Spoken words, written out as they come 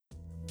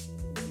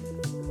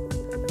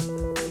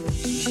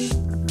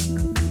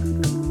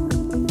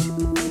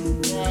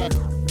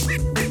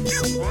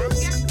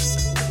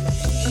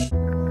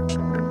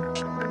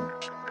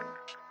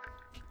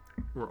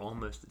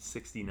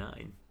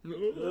69.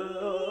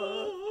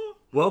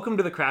 Welcome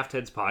to the Craft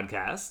Heads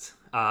podcast.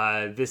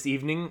 This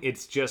evening,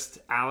 it's just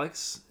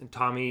Alex.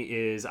 Tommy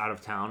is out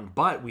of town,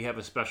 but we have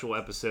a special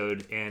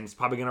episode, and it's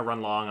probably going to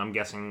run long. I'm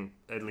guessing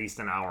at least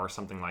an hour or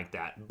something like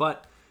that.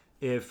 But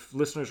if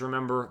listeners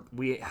remember,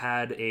 we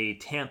had a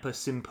Tampa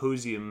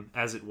Symposium,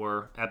 as it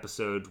were,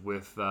 episode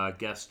with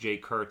guests Jay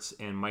Kurtz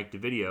and Mike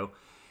DeVideo.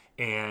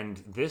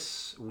 And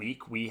this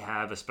week, we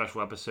have a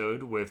special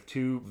episode with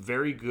two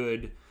very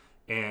good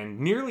and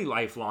nearly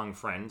lifelong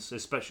friends,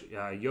 especially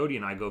Yodi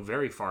and I go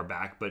very far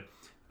back, but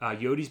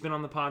Yodi's been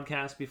on the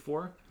podcast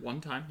before. One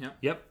time, yeah.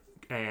 Yep.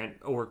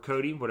 Or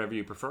Cody, whatever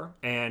you prefer.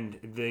 And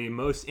the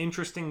most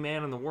interesting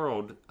man in the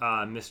world,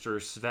 Mr.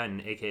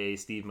 Sven, a.k.a.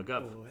 Steve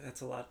McGuff. Oh,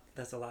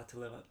 that's a lot to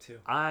live up to.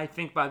 I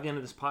think by the end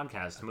of this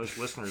podcast, most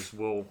listeners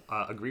will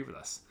agree with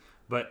us.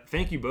 But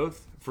thank you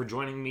both for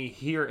joining me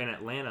here in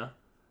Atlanta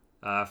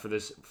for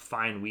this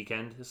fine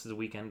weekend. This is the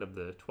weekend of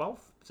the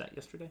 12th. Is that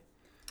yesterday?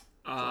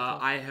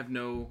 I have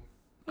no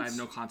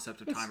concept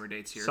of time or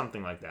dates here.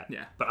 Something like that.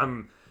 Yeah. But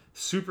I'm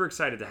super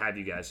excited to have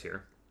you guys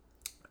here.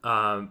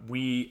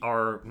 We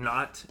are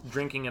not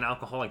drinking an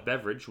alcoholic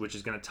beverage, which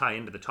is going to tie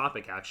into the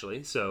topic,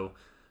 actually. So,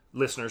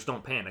 listeners,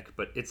 don't panic.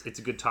 But it's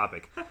a good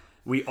topic.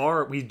 We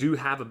do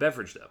have a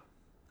beverage,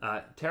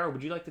 though. Tara,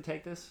 would you like to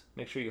take this?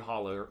 Make sure you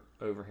holler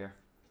over here.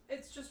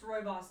 It's just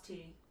Rooibos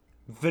tea.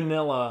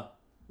 Vanilla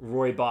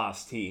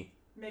Rooibos tea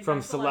Made from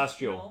by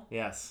Celestial.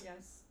 Yes.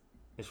 Yes,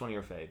 It's one of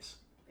your faves.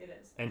 it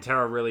is. And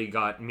Tara really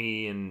got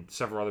me and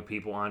several other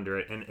people onto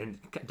it. And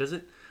does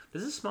it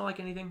smell like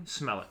anything?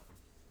 Smell it.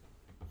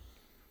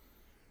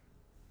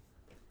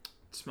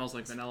 It smells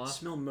like vanilla.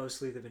 Smell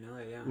mostly the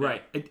vanilla, yeah.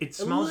 Right. It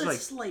smells like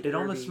slight it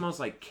almost herby. smells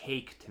like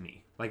cake to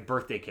me, like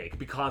birthday cake,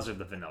 because of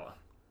the vanilla.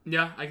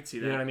 Yeah, I can see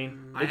that. You know what I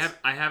mean?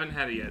 I haven't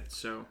had it yet,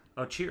 so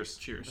Oh, cheers!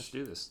 Cheers. Let's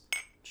do this.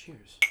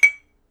 Cheers.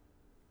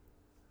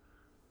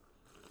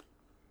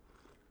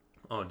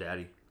 Oh,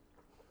 daddy,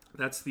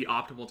 that's the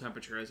optimal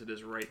temperature as it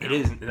is right now. it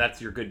is.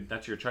 That's your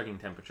chugging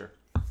temperature.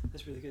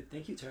 That's really good.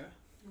 Thank you, Tara.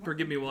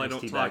 Forgive me while I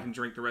don't tea talk bag. and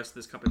drink the rest of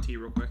this cup of tea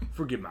real quick.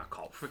 Forgive my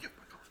cough. Forgive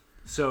my cough.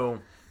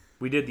 So,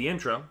 we did the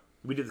intro.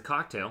 We did the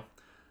cocktail.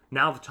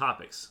 Now the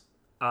topics.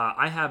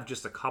 I have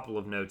just a couple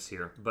of notes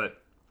here,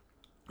 but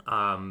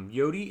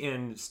Yodi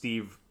and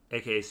Steve,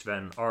 aka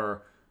Sven,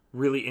 are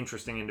really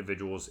interesting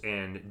individuals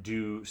and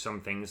do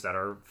some things that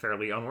are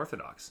fairly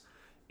unorthodox.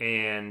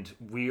 And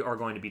we are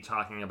going to be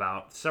talking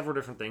about several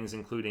different things,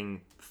 including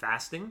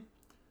fasting,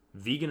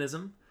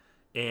 veganism,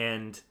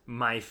 and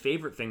my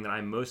favorite thing that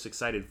I'm most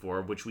excited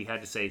for, which we had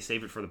to say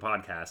save it for the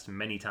podcast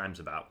many times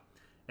about,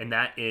 and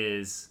that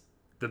is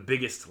the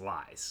biggest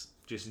lies,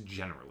 just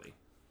generally.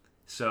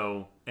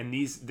 So, and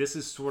this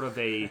is sort of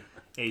a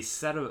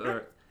set of,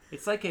 or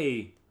it's like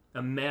a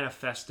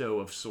manifesto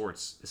of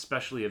sorts,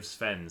 especially of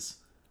Sven's,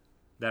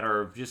 that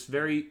are just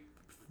very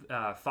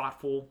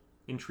thoughtful,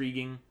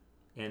 intriguing,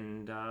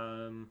 and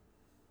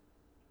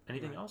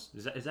anything else?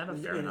 Is that a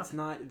fair And enough?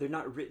 they're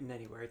not written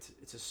anywhere.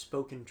 It's a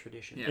spoken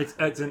tradition. Yeah.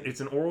 It's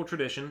an oral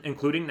tradition,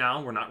 including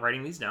now. We're not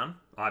writing these down.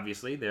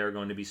 Obviously, they're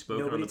going to be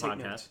spoken Nobody on the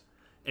take podcast,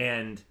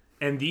 notes.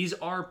 and these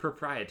are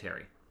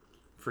proprietary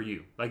for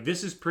you. Like,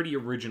 this is pretty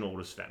original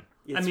to Sven.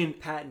 It's I mean,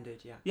 patented,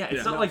 yeah. yeah,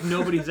 it's not like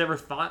nobody's ever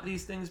thought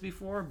these things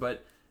before,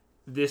 but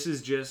this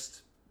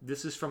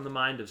is from the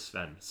mind of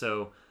Sven.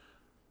 So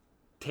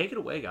take it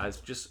away, guys.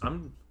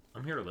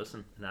 I'm here to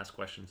listen and ask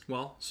questions.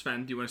 Well,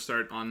 Sven, do you want to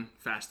start on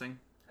fasting?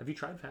 Have you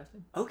tried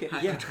fasting? Okay,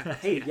 Have yeah. you tried-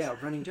 Hey, yes. yeah,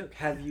 running joke.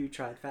 Have you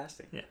tried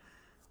fasting? Yeah.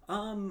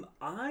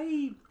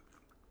 I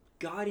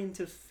got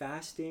into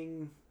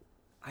fasting,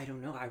 I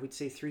don't know, I would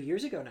say 3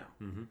 years ago now.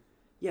 Mm-hmm.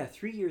 Yeah,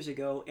 3 years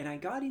ago, and I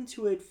got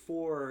into it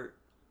for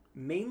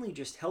mainly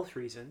just health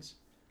reasons.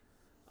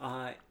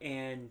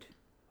 And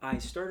I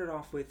started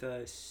off with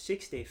a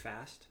 6-day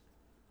fast,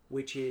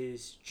 which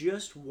is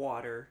just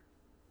water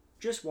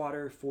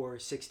for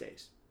 6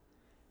 days.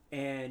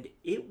 And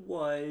it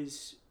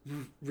was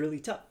really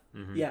tough.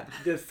 Mm-hmm. Yeah,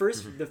 the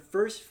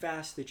first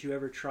fast that you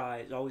ever try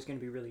is always going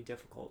to be really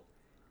difficult.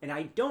 And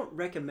I don't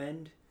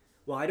recommend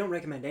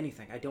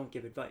anything. I don't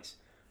give advice.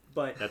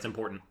 But That's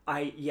important.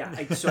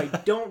 so I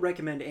don't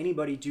recommend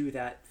anybody do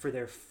that for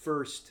their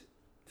first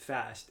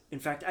fast. In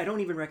fact, I don't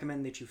even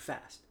recommend that you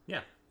fast. Yeah.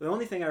 The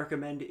only thing I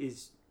recommend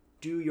is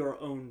do your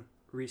own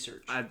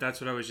research. That's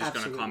what I was just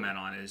going to Absolutely. comment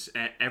on. Is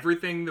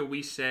everything that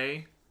we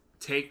say,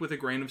 take with a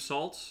grain of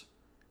salt.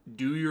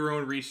 Do your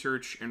own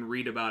research and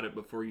read about it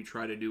before you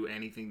try to do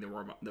anything that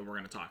we're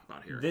going to talk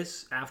about here.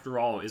 This, after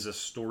all, is a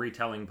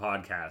storytelling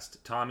podcast.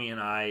 Tommy and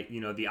I,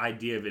 the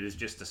idea of it is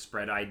just to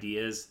spread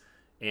ideas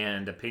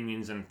and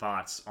opinions and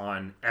thoughts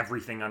on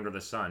everything under the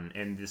sun.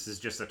 And this is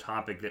just a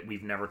topic that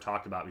we've never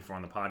talked about before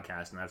on the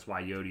podcast, and that's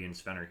why Yodi and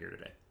Sven are here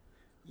today.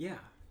 Yeah.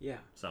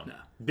 So, Yeah.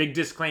 Big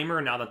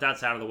disclaimer, now that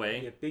that's out of the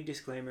way. Yeah, big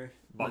disclaimer.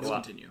 Let's Buckle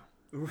up. continue.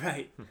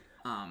 Right.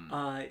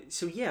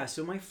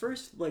 So my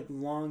first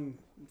long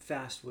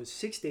fast was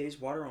 6 days,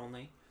 water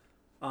only.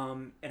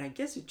 And I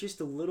guess it's just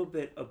a little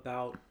bit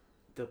about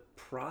the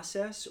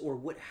process or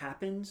what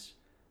happens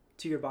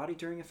to your body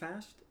during a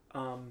fast.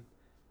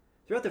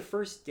 throughout the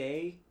first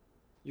day,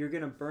 you're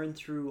going to burn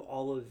through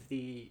all of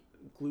the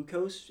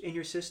glucose in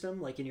your system,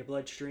 like in your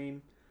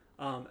bloodstream.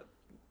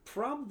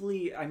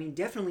 Probably, I mean,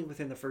 definitely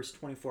within the first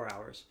 24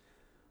 hours.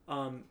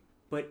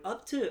 But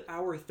up to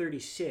hour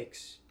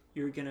 36,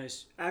 you're going to,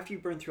 after you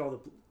burn through all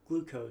the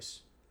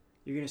glucose,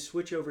 you're going to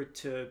switch over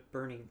to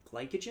burning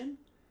glycogen,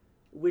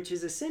 which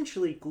is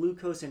essentially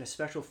glucose in a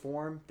special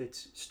form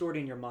that's stored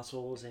in your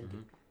muscles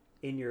and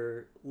in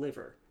your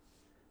liver.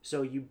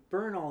 So you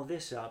burn all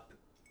this up,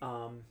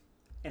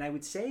 and I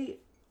would say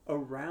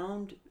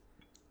around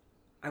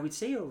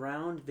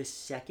the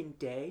second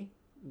day,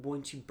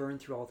 once you burn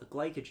through all the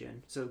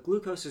glycogen, so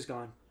glucose is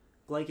gone,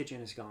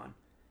 glycogen is gone,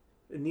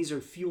 and these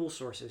are fuel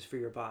sources for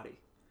your body.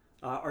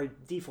 Our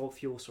default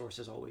fuel source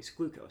is always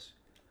glucose.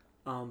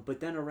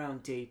 But then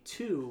around day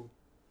 2,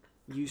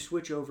 you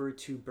switch over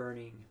to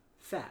burning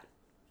fat,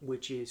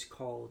 which is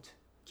called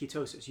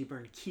ketosis. You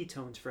burn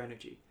ketones for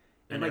energy.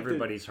 And like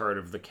everybody's heard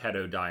of the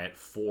keto diet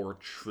 4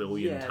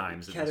 trillion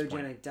times at this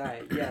point. Ketogenic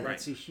diet. Yeah, Right.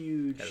 that's a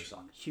huge, Keto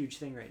sucks. huge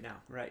thing right now.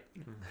 Right.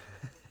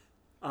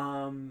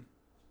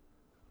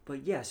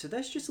 But yeah, so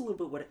that's just a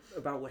little bit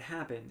about what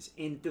happens.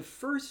 And the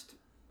first,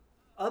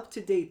 up to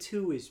day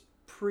 2 is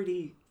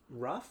pretty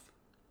rough.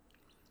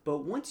 But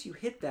once you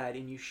hit that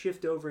and you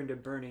shift over into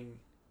burning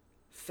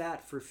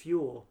fat for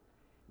fuel,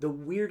 the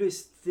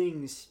weirdest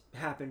things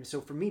happen.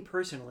 So for me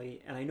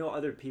personally, and I know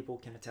other people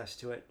can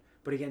attest to it,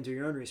 but again, do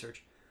your own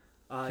research.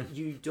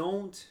 You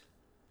don't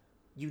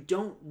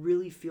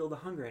really feel the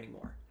hunger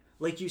anymore.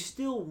 Like, you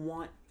still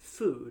want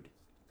food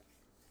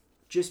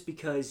just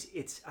because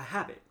it's a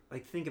habit.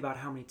 Like, think about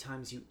how many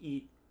times you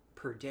eat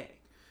per day.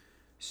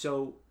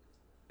 So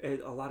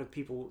a lot of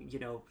people,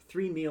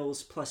 3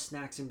 meals plus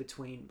snacks in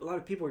between. A lot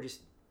of people are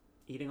just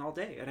eating all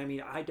day. And I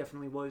mean, I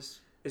definitely was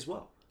as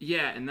well.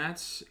 Yeah, and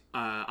that's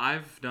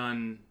I've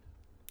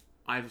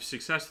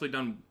successfully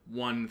done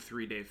 1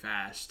 3-day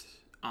fast.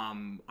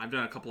 I've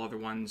done a couple other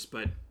ones,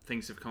 but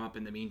things have come up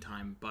in the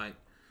meantime. But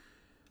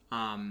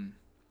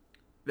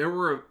there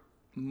were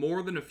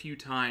more than a few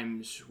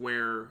times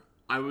where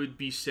I would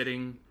be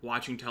sitting,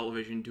 watching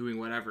television, doing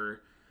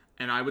whatever,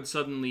 and I would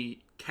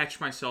suddenly catch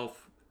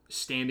myself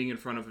standing in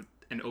front of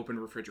an open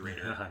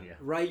refrigerator. Yeah.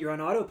 Right, you're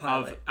on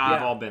autopilot.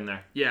 We've all been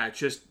there. Yeah,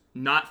 just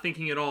not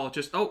thinking at all.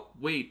 Just, oh,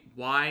 wait,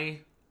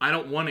 why? I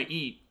don't want to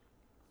eat.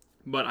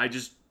 But I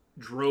just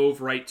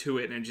drove right to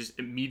it and just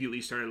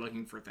immediately started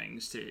looking for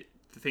things to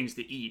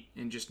eat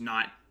and just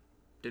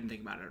didn't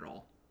think about it at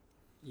all.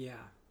 Yeah,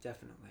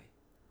 definitely.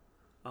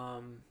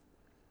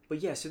 But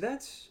yeah, so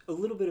that's a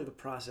little bit of the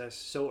process.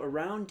 So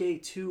around day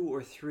 2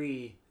 or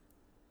 3,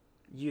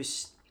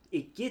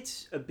 it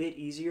gets a bit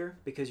easier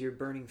because you're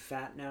burning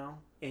fat now,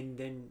 and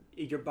then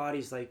your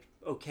body's like,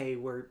 okay,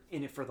 we're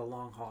in it for the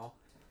long haul.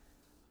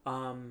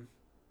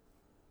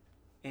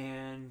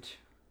 And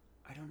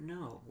I don't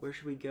know, where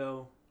should we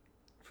go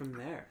from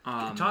there?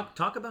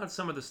 Talk about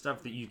some of the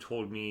stuff that you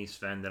told me,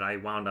 Sven, that I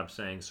wound up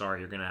saying, sorry,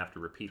 you're going to have to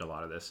repeat a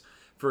lot of this.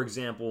 For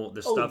example,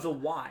 the stuff... the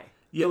why.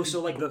 Yeah,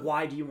 so like,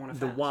 why do you want to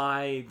fast? The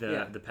why,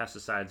 the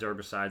pesticides,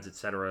 herbicides,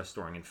 etc.,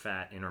 storing in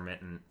fat,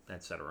 intermittent,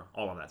 etc.,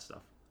 all of that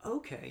stuff.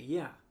 Okay,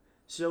 yeah.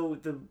 So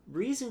the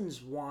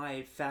reasons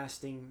why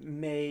fasting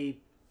may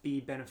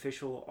be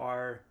beneficial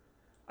are,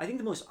 I think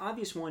the most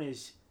obvious one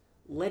is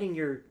letting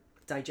your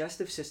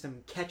digestive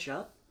system catch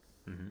up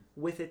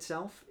with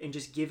itself and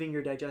just giving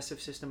your digestive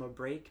system a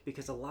break,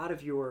 because a lot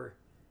of your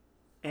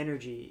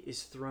energy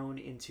is thrown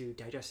into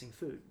digesting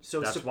food.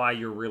 So that's why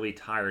you're really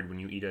tired when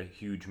you eat a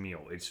huge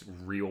meal. It's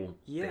real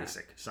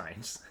basic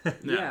science.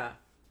 Yeah.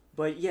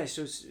 But yeah,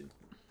 so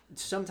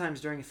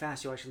sometimes during a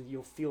fast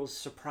you'll feel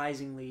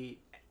surprisingly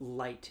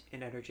light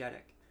and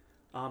energetic.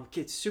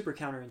 It's super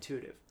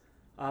counterintuitive.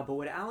 But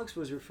what Alex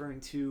was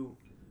referring to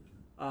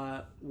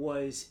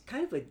was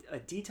kind of a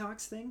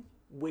detox thing,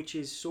 which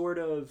is sort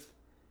of,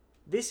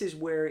 this is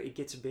where it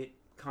gets a bit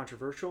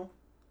controversial.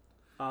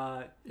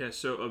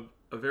 So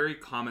a very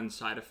common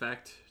side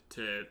effect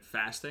to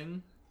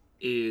fasting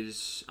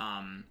is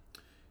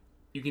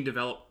you can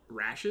develop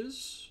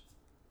rashes,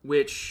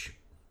 which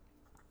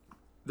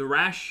the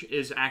rash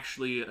is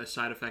actually a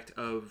side effect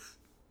of,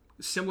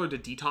 similar to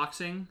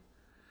detoxing,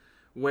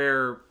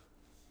 where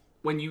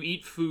when you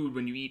eat food,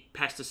 when you eat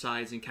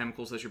pesticides and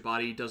chemicals that your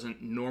body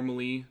doesn't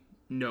normally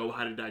know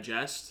how to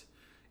digest,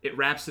 it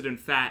wraps it in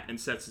fat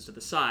and sets it to the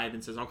side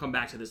and says, I'll come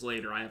back to this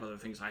later. I have other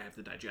things I have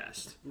to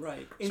digest.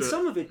 Right. And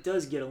some of it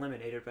does get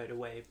eliminated right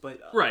away, but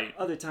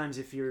other times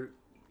if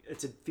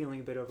it's feeling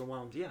a bit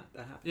overwhelmed, that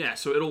happens. Yeah,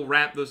 so it'll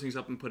wrap those things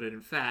up and put it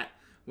in fat.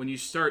 When you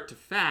start to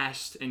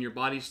fast and your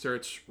body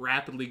starts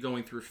rapidly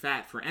going through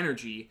fat for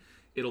energy,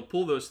 it'll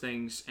pull those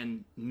things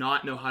and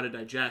not know how to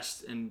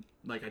digest and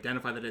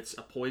identify that it's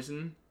a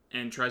poison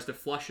and tries to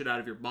flush it out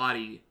of your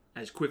body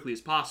as quickly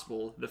as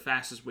possible. The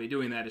fastest way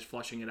doing that is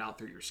flushing it out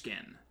through your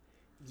skin.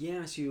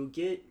 Yeah, so you'll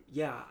get,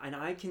 and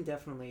I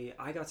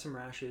got some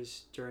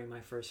rashes during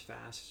my first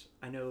fast.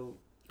 I know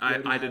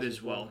I did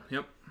as well.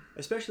 Yep.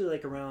 Especially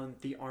around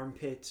the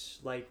armpits,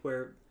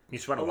 where you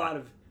sweat a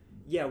lot.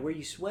 Where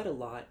you sweat a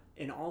lot.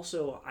 And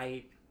also,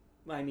 I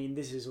mean,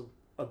 this is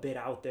a bit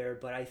out there,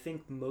 but I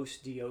think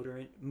most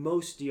deodorant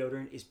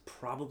is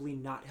probably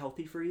not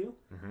healthy for you.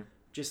 Mm-hmm.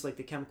 Just like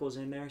the chemicals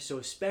in there. So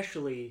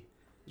especially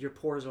your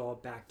pores are all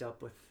backed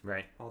up with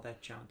all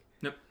that junk.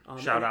 Yep.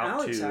 Shout out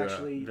Alex, to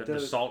actually, the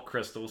salt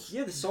crystals.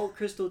 Yeah, the salt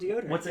crystal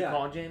deodorant. What's it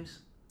called, James?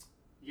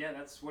 Yeah,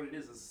 that's what it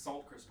is. It's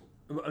salt crystal.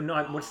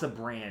 No, what's the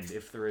brand,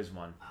 if there is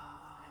one?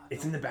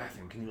 It's in the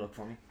bathroom. Can you look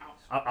for me?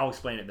 I'll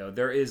explain it, though.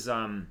 There is,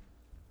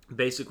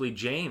 basically,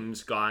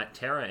 James got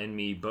Tara and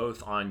me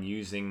both on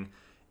using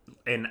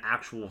an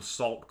actual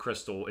salt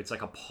crystal. It's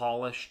like a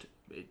polished...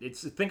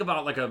 think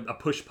about like a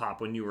push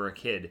pop when you were a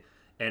kid,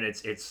 and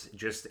it's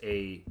just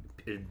a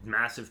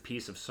massive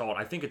piece of salt.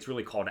 I think it's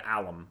really called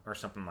alum or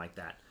something like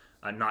that.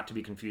 Not to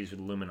be confused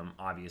with aluminum,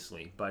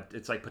 obviously, but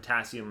it's like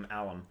potassium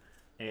alum.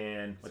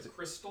 And it's a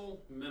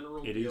crystal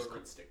mineral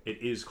deodorant stick.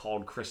 It is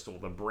called Crystal.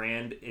 The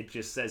brand, it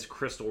just says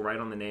Crystal right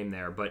on the name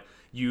there. But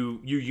you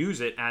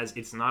use it as,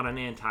 it's not an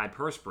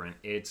antiperspirant.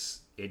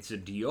 It's a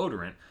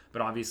deodorant.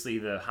 But obviously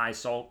the high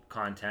salt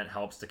content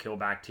helps to kill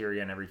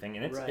bacteria and everything.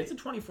 And it's a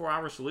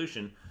 24-hour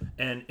solution.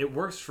 And it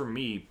works for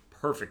me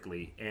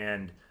perfectly.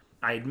 And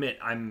I admit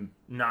I'm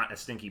not a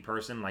stinky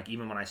person. Like,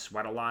 even when I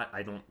sweat a lot,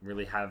 I don't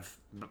really have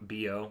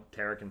BO.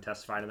 Tara can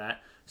testify to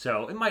that.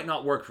 So it might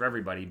not work for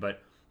everybody,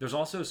 but there's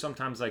also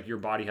sometimes like your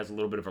body has a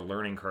little bit of a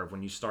learning curve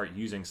when you start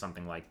using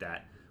something like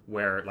that,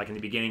 where like in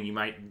the beginning you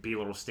might be a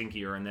little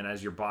stinkier, and then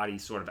as your body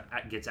sort of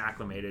gets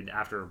acclimated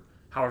after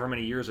however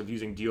many years of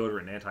using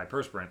deodorant and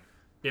antiperspirant,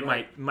 it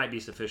might be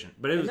sufficient.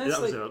 But that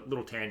was a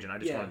little tangent. I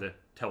just wanted to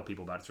tell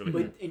people about it. It's really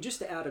good. And just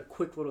to add a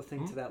quick little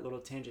thing to that little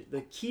tangent,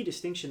 the key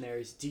distinction there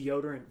is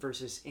deodorant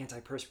versus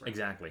antiperspirant.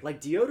 Exactly.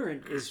 Like,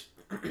 deodorant is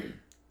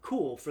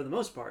cool for the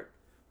most part,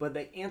 but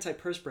the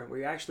antiperspirant, where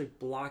you're actually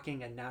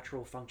blocking a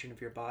natural function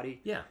of your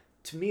body,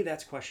 to me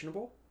that's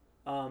questionable.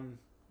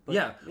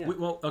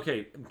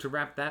 Okay, to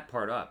wrap that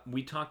part up,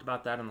 we talked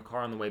about that in the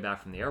car on the way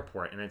back from the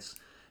airport, and it's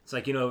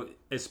like, you know,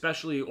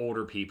 especially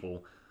older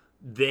people,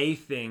 they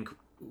think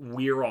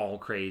we're all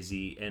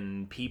crazy,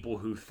 and people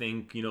who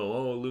think, you know,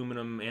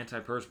 aluminum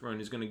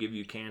antiperspirant is going to give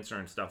you cancer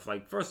and stuff.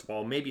 Like, first of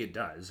all, maybe it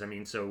does. I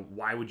mean, so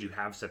why would you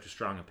have such a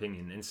strong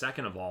opinion? And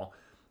second of all,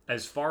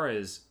 as far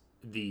as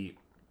the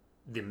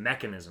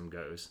mechanism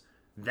goes,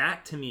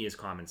 that to me is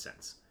common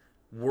sense.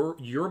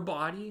 Your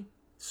body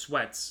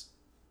sweats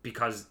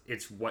because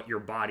it's what your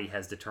body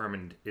has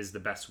determined is the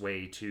best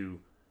way to,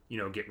 you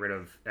know, get rid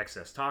of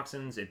excess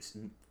toxins. It's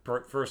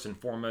first and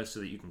foremost so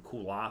that you can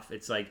cool off.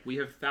 It's like we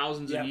have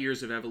thousands of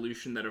years of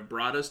evolution that have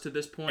brought us to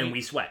this point, and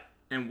we sweat,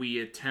 and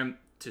we attempt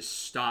to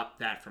stop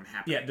that from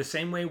happening. Yeah, the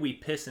same way we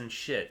piss and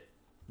shit,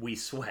 we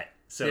sweat.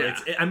 So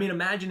I mean,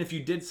 imagine if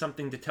you did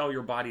something to tell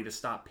your body to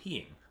stop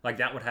peeing. Like,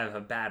 that would have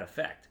a bad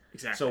effect.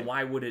 Exactly. So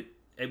why would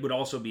it would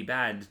also be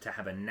bad to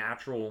have a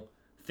natural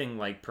thing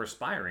like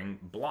perspiring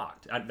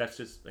blocked. That's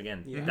just,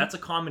 again, that's a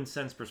common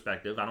sense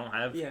perspective. I don't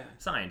have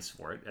science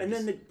for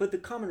it. But the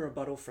common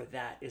rebuttal for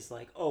that is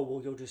like, oh,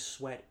 well, you'll just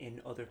sweat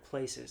in other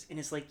places. And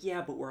it's like,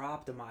 yeah, but we're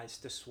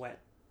optimized to sweat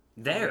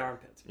there. The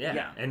armpits.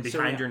 And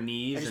behind your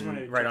knees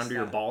and right under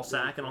your ball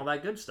sack and all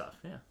that good stuff.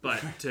 Yeah.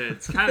 But to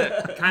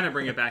kind of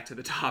bring it back to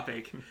the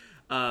topic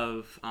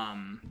of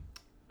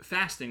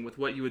fasting, with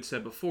what you had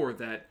said before,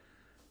 that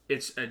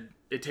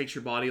it takes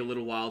your body a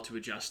little while to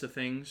adjust to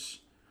things.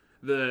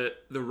 The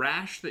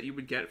rash that you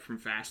would get from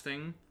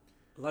fasting,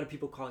 a lot of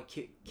people call it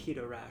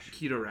keto rash.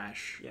 Keto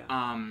rash.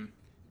 Yeah.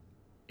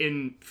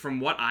 From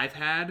what I've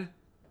had,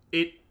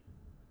 it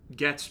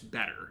gets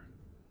better.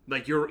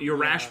 Like, your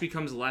rash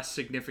becomes less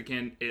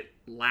significant. It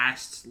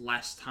lasts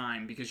less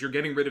time because you're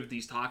getting rid of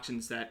these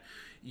toxins that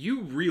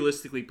you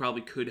realistically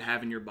probably could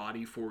have in your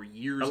body for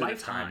years at a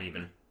time,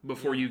 even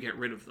before you get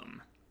rid of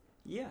them.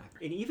 Yeah,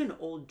 and even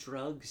old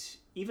drugs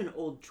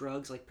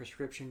like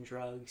prescription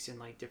drugs and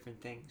like different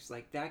things,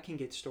 like that can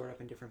get stored up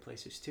in different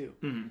places too.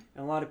 Mm-hmm. And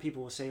a lot of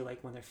people will say,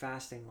 like, when they're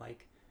fasting,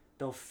 like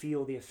they'll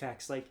feel the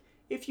effects. Like,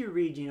 if you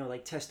read, you know,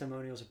 like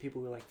testimonials of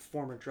people who are like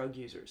former drug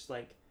users,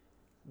 like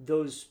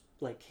those,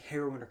 like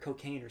heroin or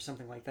cocaine or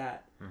something like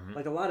that,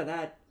 like a lot of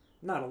that,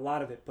 not a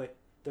lot of it, but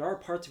there are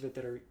parts of it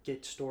that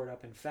get stored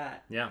up in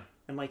fat. Yeah.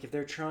 And like if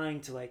they're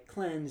trying to like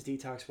cleanse,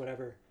 detox,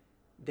 whatever,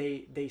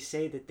 they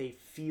say that they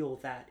feel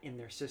that in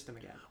their system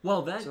again.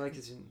 Well,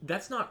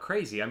 that's not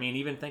crazy. I mean,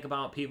 even think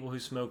about people who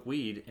smoke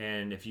weed,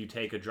 and if you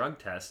take a drug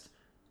test,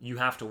 you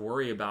have to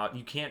worry about,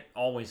 you can't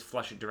always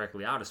flush it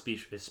directly out,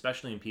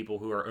 especially in people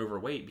who are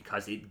overweight,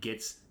 because it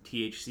gets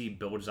THC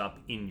builds up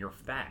in your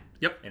fat.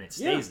 Yep. And it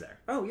stays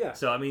there. Oh, yeah.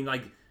 So, I mean,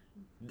 like,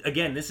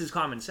 again, this is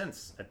common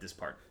sense at this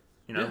part.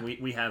 You know,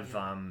 we have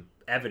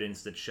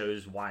evidence that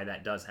shows why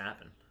that does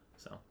happen.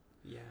 So.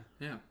 Yeah.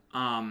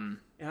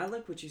 And I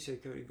like what you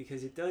said, Cody,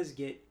 because it does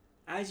get,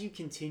 as you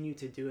continue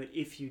to do it,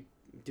 if you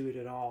do it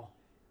at all,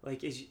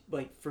 like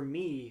for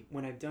me,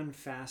 when I've done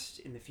fast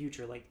in the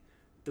future, like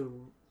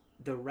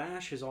the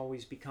rash has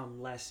always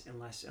become less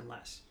and less and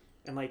less.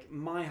 And like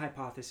my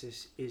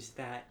hypothesis is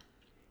that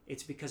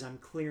it's because I'm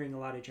clearing a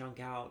lot of junk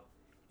out,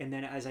 and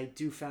then as I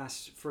do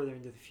fast further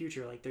into the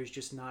future, like there's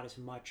just not as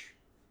much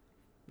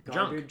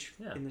garbage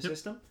Yeah. in the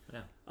system.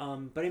 Yeah.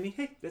 But I mean,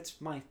 hey, that's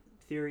my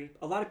theory.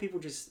 A lot of people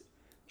just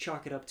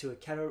chalk it up to a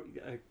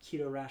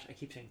keto rash. I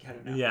keep saying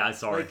keto now. Yeah,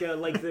 sorry.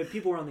 Like the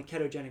people who are on the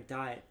ketogenic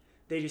diet,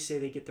 they just say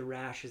they get the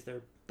rash as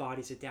their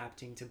body's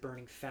adapting to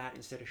burning fat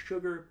instead of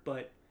sugar.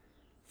 But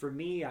for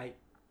me, I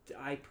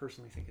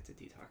personally think it's a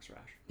detox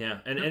rash. Yeah,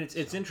 and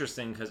it's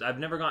interesting because I've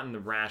never gotten the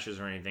rashes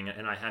or anything,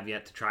 and I have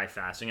yet to try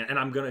fasting. And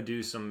I'm going to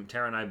do some,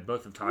 Tara and I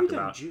both have talked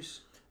about...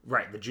 juice.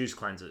 Right, the juice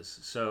cleanses.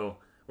 So,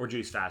 or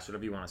juice fast,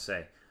 whatever you want to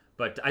say.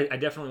 But I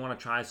definitely want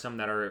to try some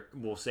that are,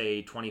 we'll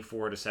say,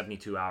 24 to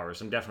 72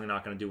 hours. I'm definitely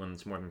not going to do one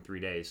that's more than 3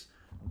 days.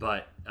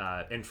 But,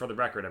 and for the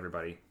record,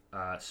 everybody,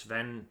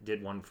 Sven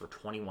did one for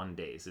 21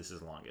 days. This is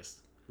the longest,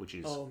 which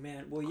is Oh,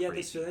 man. Well, yeah,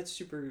 crazy. so that's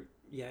super,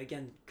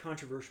 again,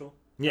 controversial.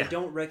 Yeah. I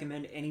don't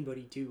recommend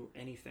anybody do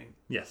anything.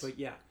 Yes. But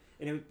yeah,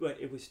 but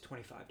it was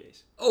 25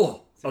 days.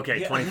 Oh,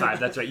 okay, Yeah. 25.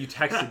 That's right. You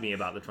texted me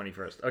about the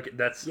 21st. Okay,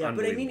 that's Yeah,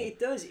 but I mean,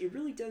 unbelievable. it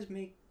really does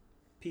make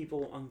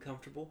people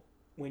uncomfortable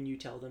when you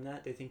tell them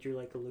that. They think you're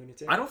like a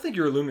lunatic. I don't think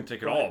you're a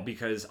lunatic at all Right.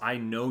 because I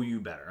know you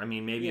better. I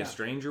mean, maybe Yeah. a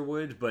stranger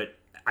would, but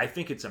I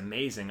think it's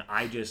amazing.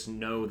 I just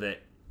know that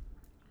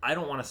I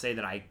don't want to say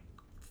that I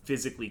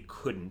physically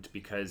couldn't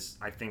because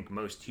I think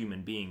most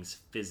human beings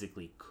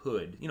physically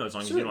could, as long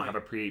as you don't Certainly. have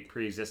a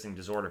pre-existing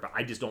disorder, but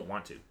I just don't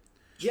want to.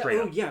 Yeah, Straight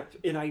oh, up. yeah.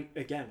 And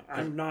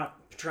I'm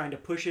not trying to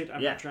push it.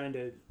 I'm Yeah. not trying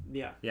to,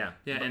 Yeah. Yeah,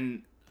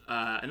 and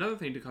another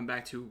thing to come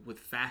back to with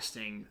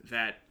fasting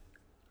that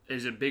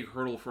is a big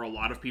hurdle for a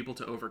lot of people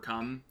to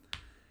overcome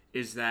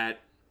is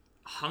that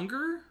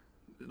hunger,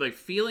 like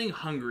feeling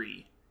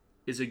hungry,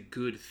 is a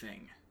good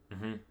thing.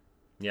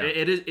 Yeah.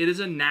 It is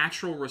a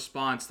natural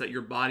response that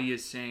your body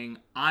is saying,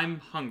 I'm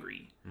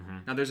hungry.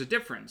 Now, there's a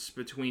difference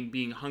between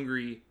being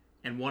hungry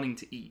and wanting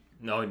to eat.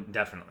 No,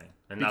 definitely.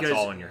 And that's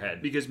all in your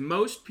head. Because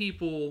most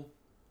people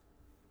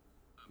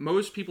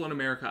in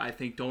America, I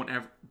think, don't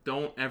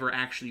ever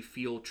actually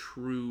feel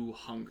true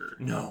hunger.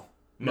 No,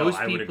 Most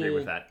I would agree people-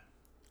 with that.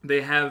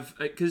 They have,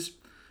 because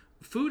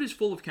food is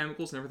full of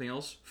chemicals and everything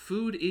else.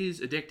 Food is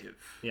addictive.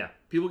 Yeah.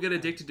 People get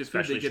addicted to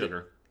Especially food. They get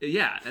sugar.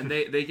 Yeah, and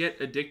they get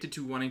addicted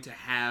to wanting to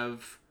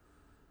have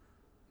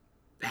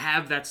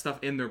that stuff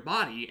in their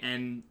body,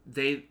 and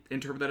they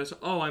interpret that as,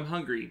 oh, I'm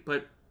hungry,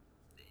 but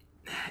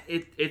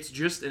it's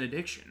just an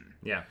addiction.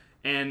 Yeah.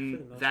 And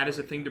For the most that is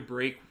a part, thing to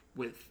break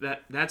with.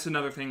 That's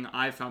another thing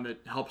I found that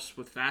helps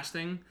with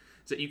fasting,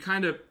 is that you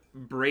kind of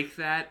break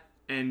that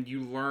and you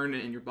learn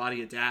and your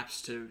body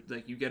adapts to,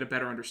 like, you get a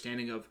better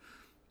understanding of,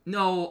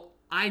 no,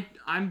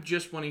 I'm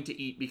just wanting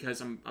to eat because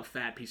I'm a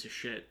fat piece of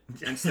shit,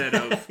 instead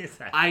of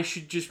Exactly. I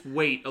should just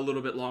wait a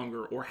little bit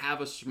longer or have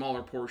a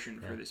smaller portion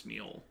for this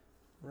meal.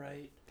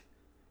 right.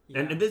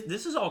 And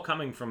this is all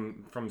coming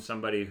from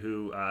somebody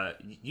who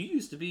you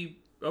used to be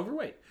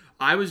overweight.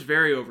 I was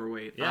very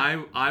overweight.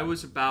 Yeah. I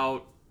was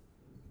about,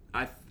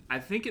 I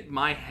think at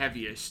my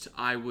heaviest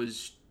I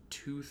was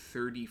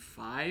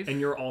 235. And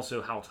you're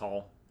also how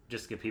tall?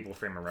 Just to give people a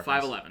frame of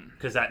reference. 5'11".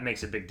 Because that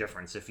makes a big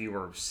difference. If you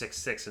were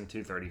 6'6" and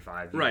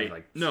 235, you'd Right. be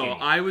like No, skinny.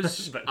 I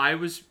was But- I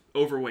was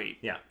overweight.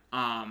 Yeah.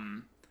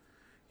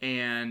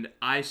 And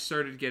I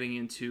started getting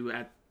into,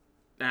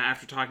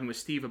 after talking with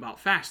Steve about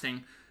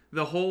fasting,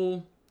 the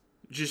whole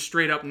just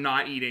straight up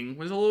not eating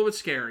was a little bit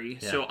scary.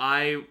 Yeah. So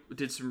I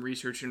did some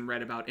research and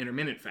read about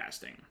intermittent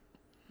fasting.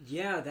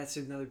 Yeah, that's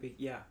another big,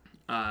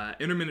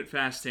 Intermittent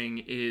fasting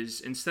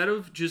is, instead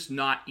of just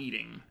not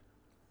eating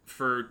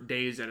for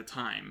days at a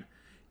time,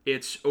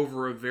 it's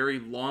over a very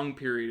long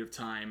period of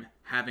time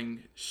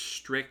having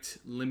strict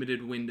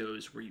limited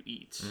windows where you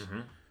eat.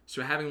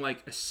 So having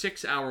like a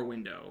 6-hour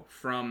window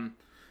from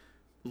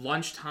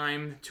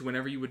lunchtime to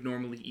whenever you would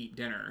normally eat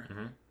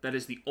dinner, that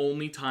is the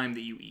only time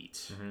that you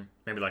eat.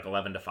 Maybe like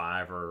 11 to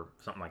 5 or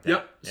something like that.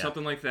 Yep, Yeah.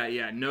 something like that.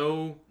 Yeah,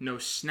 no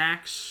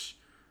snacks,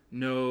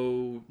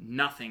 no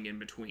nothing in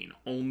between,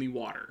 only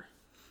water.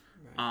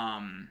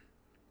 And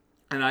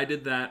I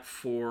did that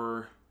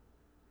for.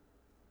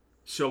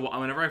 So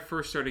whenever I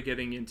first started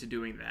getting into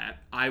doing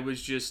that, I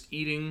was just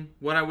eating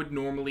what I would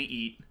normally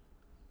eat,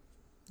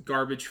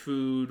 garbage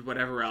food,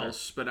 whatever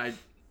else. But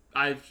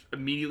I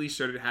immediately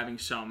started having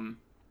some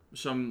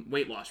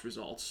weight loss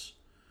results.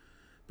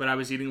 But I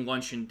was eating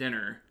lunch and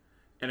dinner.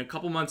 And a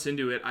couple months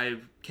into it, I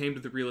came to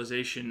the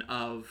realization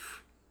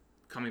of,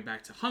 coming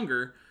back to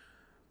hunger,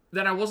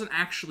 that I wasn't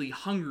actually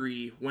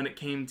hungry when it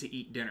came to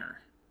eat dinner.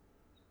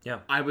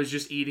 Yeah. I was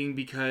just eating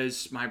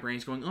because my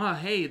brain's going, oh,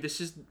 hey,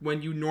 this is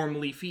when you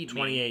normally feed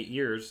me. 28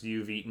 years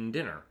you've eaten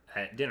dinner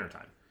at dinner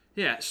time.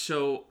 Yeah,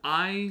 so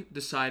I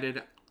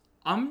decided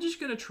I'm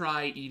just going to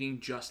try eating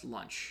just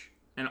lunch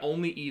and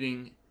only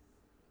eating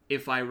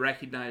if I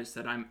recognize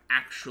that I'm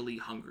actually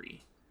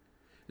hungry.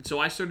 And so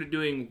I started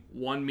doing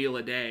one meal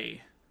a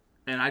day,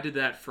 and I did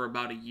that for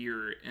about a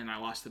year, and I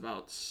lost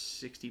about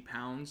 60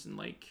 pounds in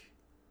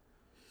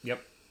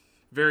Yep.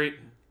 very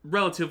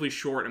relatively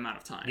short amount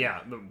of time. Yeah,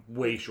 but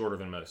way shorter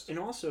than most. And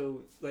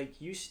also, like,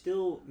 you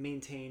still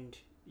maintained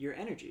your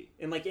energy.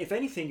 And, like, if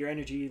anything, your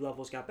energy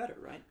levels got better,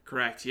 right?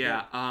 Correct,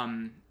 yeah.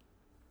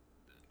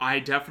 I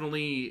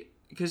definitely,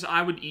 because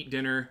I would eat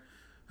dinner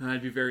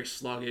I'd be very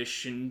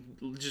sluggish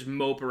and just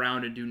mope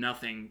around and do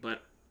nothing.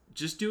 But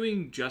just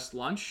doing just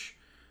lunch,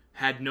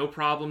 had no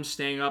problem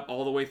staying up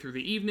all the way through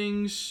the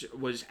evenings,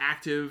 was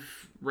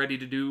active, ready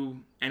to do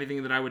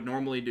anything that I would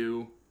normally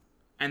do.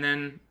 And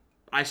then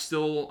I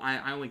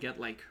only get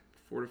like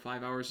 4 to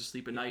 5 hours of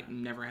sleep a night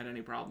and never had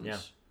any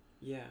problems.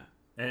 Yeah.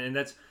 And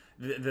that's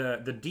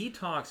the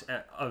detox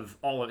of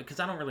all of it, because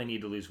I don't really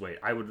need to lose weight.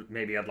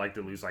 I'd like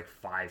to lose like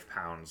 5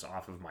 pounds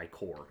off of my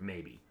core,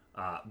 maybe.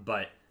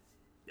 But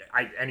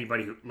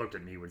anybody who looked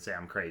at me would say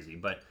I'm crazy.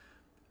 But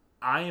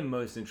I am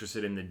most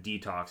interested in the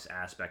detox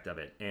aspect of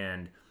it,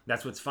 and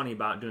that's what's funny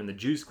about doing the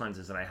juice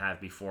cleanses that I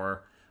have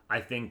before. I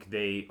think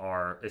they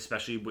are,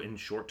 especially in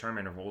short-term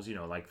intervals,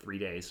 like 3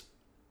 days.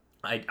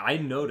 I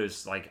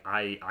notice, like,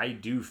 I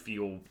do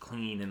feel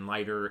clean and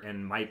lighter,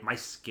 and my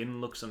skin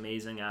looks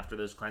amazing after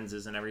those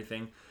cleanses and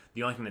everything.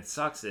 The only thing that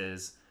sucks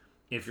is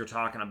if you're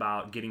talking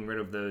about getting rid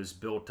of those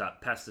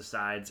built-up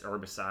pesticides,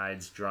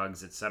 herbicides,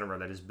 drugs, etc.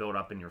 that is built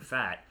up in your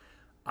fat,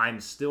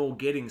 I'm still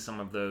getting some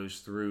of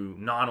those through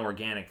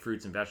non-organic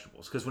fruits and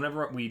vegetables. Because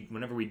whenever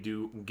we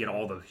do get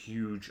all the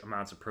huge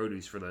amounts of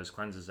produce for those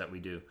cleanses that we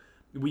do,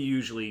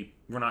 we're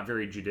not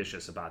very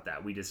judicious about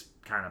that. We just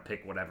kind of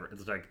pick whatever.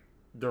 It's like,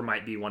 there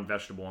might be one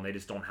vegetable and they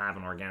just don't have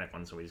an organic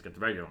one, so we just get the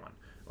regular one.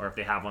 Or if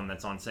they have one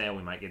that's on sale,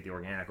 we might get the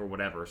organic or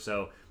whatever.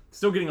 So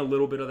still getting a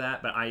little bit of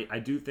that, but I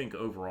do think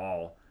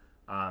overall,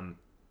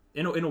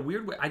 in a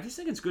weird way, I just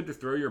think it's good to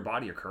throw your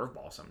body a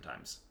curveball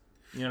sometimes.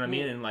 You know what I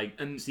mean?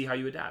 And see how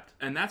you adapt.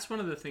 And that's one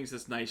of the things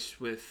that's nice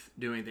with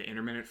doing the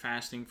intermittent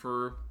fasting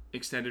for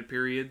extended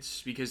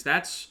periods, because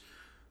that's,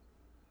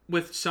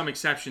 with some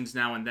exceptions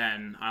now and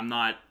then, I'm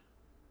not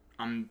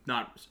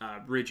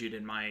rigid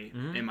in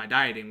my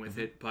dieting with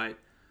it, but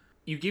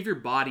you give your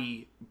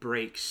body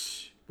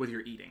breaks with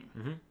your eating,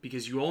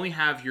 because you only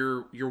have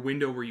your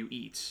window where you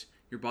eat.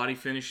 Your body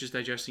finishes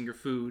digesting your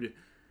food,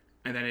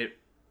 and then it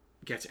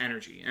gets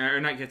energy, or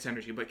not gets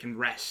energy, but can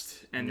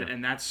rest,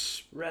 and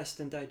that's rest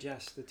and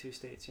digest, the 2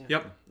 states. Yeah.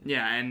 Yep.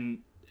 Yeah, and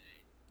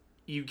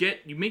you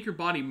make your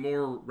body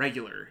more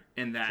regular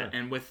in that. Sure.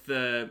 And with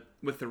the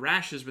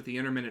rashes, with the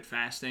intermittent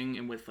fasting,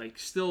 and with like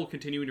still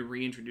continuing to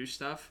reintroduce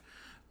stuff,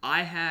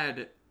 I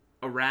had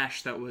a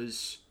rash that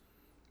was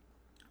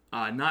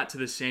not to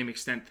the same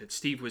extent that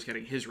Steve was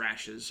getting his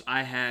rashes.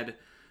 I had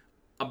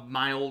a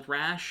mild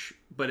rash,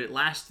 but it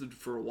lasted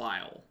for a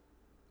while.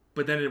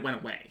 But then it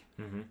went away.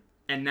 Mm-hmm.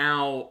 And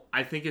now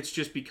I think it's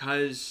just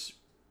because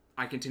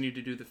I continue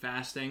to do the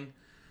fasting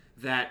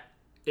that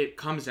it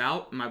comes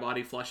out and my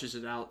body flushes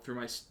it out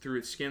through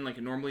its skin like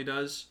it normally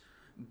does.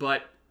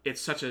 But it's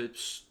such a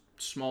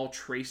small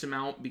trace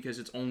amount, because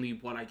it's only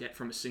what I get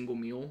from a single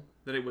meal,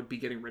 that it would be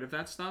getting rid of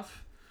that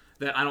stuff,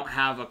 that I don't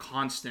have a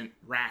constant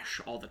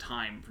rash all the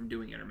time from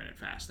doing intermittent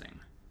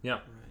fasting. Yeah.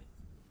 Right.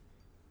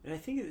 And I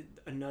think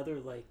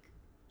another,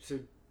 so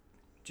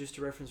just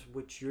to reference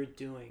what you're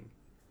doing,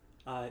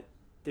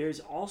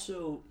 there's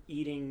also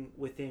eating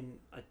within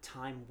a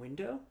time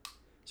window.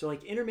 So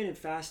intermittent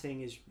fasting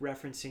is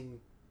referencing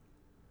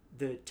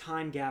the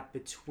time gap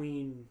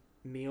between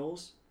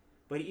meals.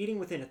 But eating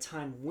within a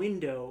time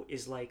window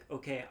is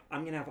okay,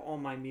 I'm going to have all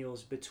my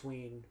meals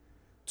between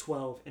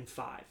 12 and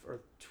 5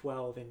 or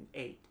 12 and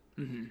 8.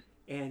 Mm-hmm.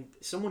 And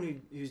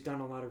someone who's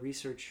done a lot of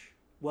research,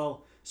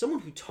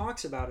 someone who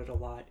talks about it a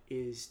lot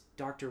is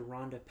Dr.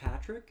 Rhonda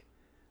Patrick.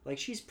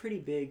 She's pretty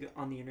big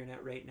on the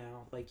internet right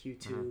now,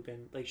 YouTube,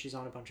 mm-hmm. and she's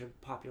on a bunch of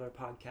popular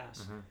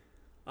podcasts.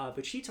 Mm-hmm.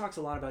 But she talks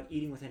a lot about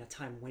eating within a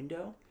time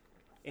window.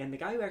 And the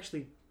guy who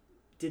actually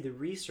did the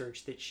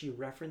research that she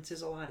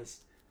references a lot is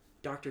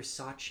Dr.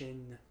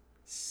 Sachin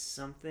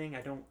something.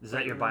 Is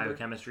that your remember.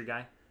 Biochemistry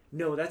guy?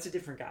 No, that's a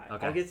different guy.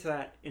 Okay. I'll get to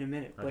that in a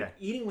minute. Okay. But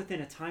eating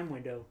within a time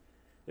window,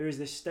 there was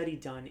this study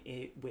done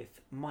with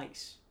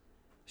mice.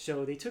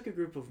 So they took a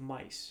group of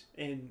mice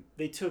and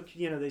they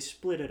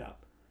split it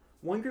up.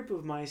 One group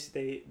of mice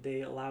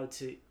they allowed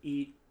to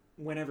eat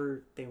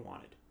whenever they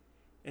wanted.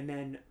 And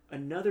then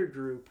another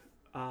group,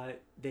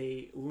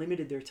 they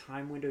limited their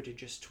time window to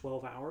just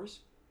 12 hours.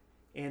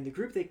 And the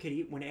group that could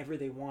eat whenever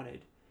they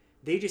wanted,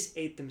 they just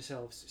ate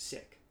themselves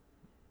sick.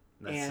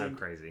 That's so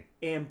crazy.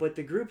 But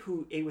the group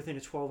who ate within a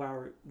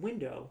 12-hour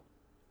window,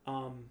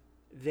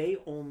 they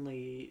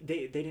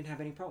didn't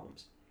have any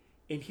problems.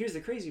 And here's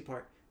the crazy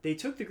part. They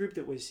took the group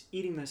that was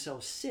eating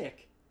themselves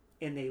sick,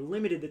 and they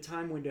limited the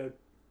time window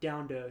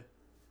down to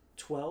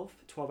 12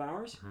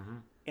 hours, mm-hmm.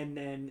 and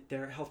then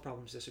their health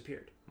problems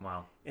disappeared.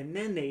 Wow. And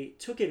then they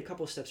took it a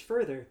couple steps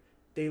further.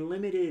 They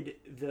limited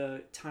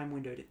the time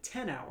window to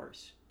 10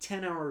 hours,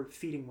 10-hour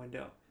feeding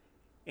window.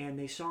 And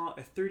they saw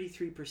a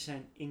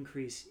 33%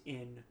 increase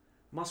in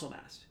muscle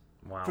mass.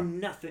 Wow. From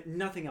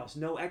nothing else.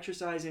 No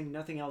exercising,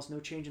 nothing else, no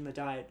change in the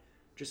diet.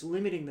 Just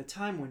limiting the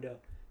time window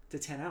to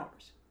 10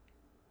 hours.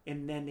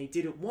 And then they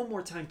did it one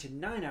more time to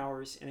 9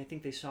 hours, and I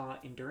think they saw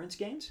endurance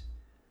gains.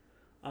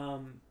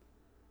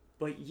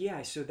 But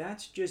yeah, so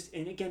that's just...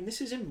 And again,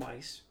 this is in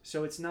mice,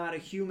 so it's not a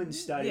human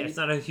study. Yeah, it's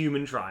not a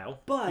human trial.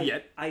 But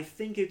yet. I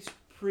think it's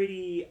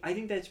pretty... I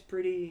think that's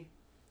pretty...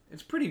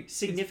 It's pretty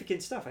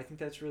significant stuff. I think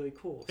that's really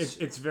cool.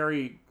 It's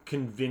very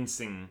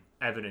convincing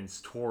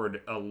evidence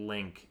toward a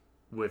link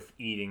with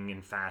eating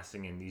and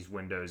fasting in these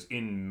windows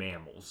in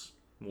mammals.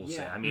 We'll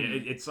say. I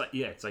mean, it's like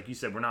you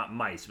said, we're not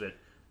mice, but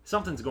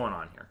something's going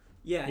on here.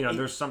 Yeah,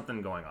 there's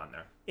something going on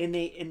there. And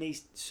they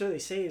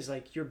say is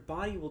like your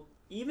body will,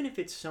 even if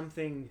it's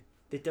something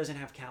that doesn't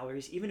have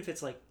calories, even if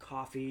it's like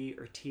coffee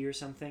or tea or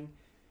something,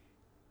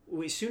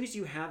 as soon as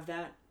you have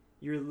that,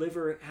 your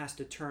liver has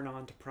to turn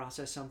on to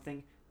process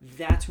something.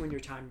 That's when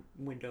your time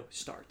window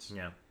starts.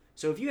 Yeah.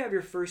 So if you have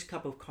your first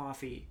cup of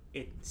coffee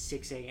at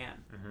 6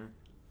 a.m.,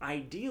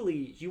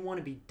 ideally you want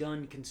to be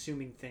done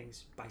consuming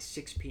things by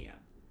 6 p.m.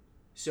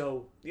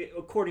 So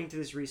according to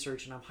this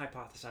research, and I'm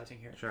hypothesizing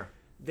here, sure,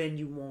 then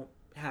you won't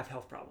have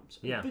health problems.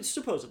 Yeah. But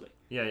supposedly.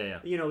 Yeah.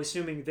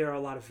 Assuming there are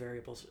a lot of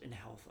variables in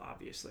health,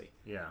 obviously.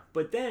 Yeah.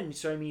 But then,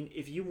 so I mean,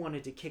 if you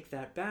wanted to kick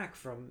that back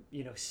from,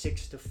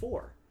 6 to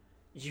 4,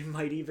 you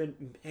might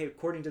even,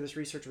 according to this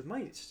research with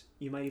mice,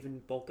 you might even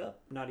bulk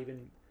up, not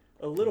even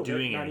a little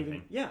bit, not anything.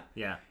 even, yeah.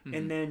 Yeah.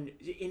 And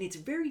it's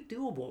very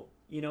doable,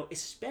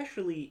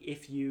 especially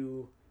if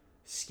you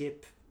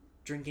skip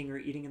drinking or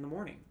eating in the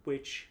morning,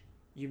 which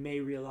you may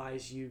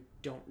realize you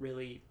don't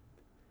really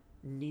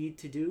need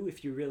to do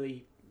if you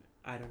really,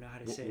 I don't know how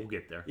to say We'll it.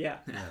 get there. Yeah.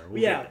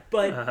 We'll get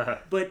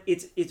there. but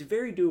it's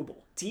very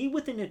doable. To eat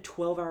within a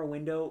 12-hour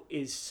window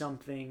is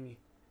something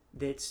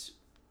that's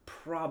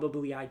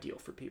probably ideal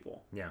for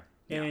people. Yeah.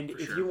 And for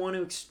if sure. you want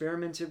to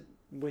experiment it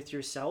with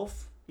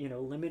yourself,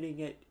 limiting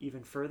it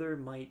even further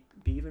might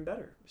be even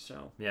better.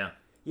 So Yeah.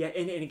 yeah,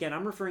 and again,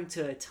 I'm referring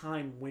to a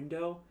time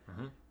window,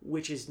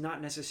 which is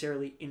not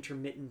necessarily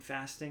intermittent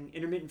fasting.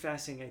 Intermittent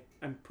fasting,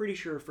 I'm pretty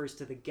sure, refers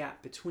to the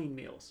gap between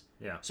meals.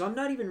 Yeah. So I'm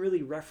not even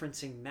really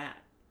referencing that.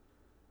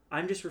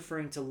 I'm just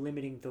referring to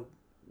limiting the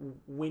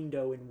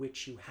window in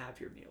which you have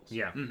your meals.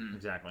 Yeah.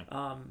 Exactly.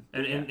 And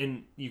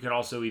And you could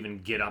also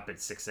even get up at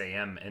 6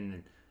 a.m.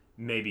 and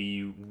maybe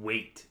you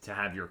wait to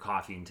have your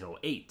coffee until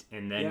 8,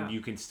 and then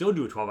you can still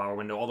do a 12-hour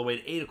window all the way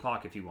to 8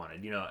 o'clock if you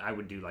wanted. I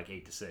would do like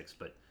 8 to 6,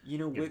 but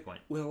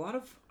with a lot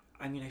of,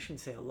 I mean, I shouldn't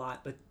say a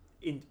lot, but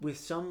with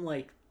some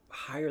like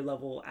higher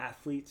level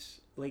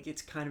athletes, like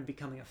it's kind of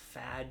becoming a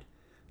fad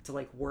to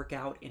like work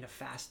out in a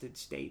fasted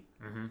state.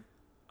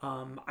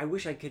 I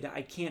wish I could.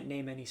 I can't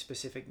name any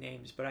specific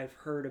names, but I've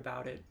heard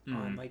about it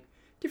on like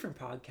different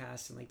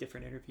podcasts and like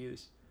different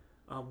interviews.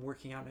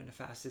 Working out in a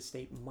fasted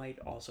state might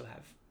also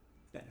have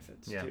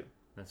benefits too.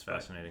 That's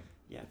fascinating.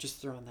 But, yeah,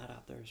 just throwing that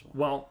out there as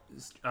well.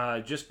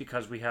 Well, just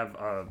because we have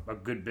a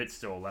good bit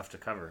still left to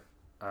cover,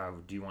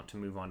 do you want to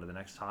move on to the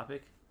next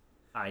topic,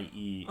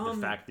 i.e., the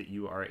fact that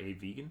you are a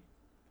vegan?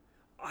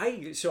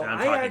 I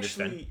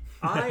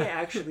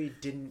actually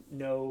didn't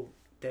know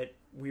that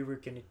we were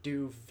going to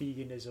do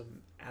veganism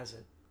as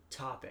a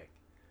topic,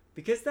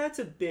 because that's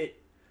a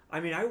bit, I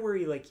mean, I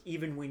worry, like,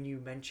 even when you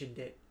mentioned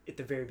it at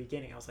the very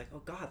beginning, I was like,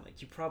 oh god,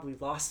 like you probably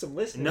lost some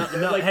listeners.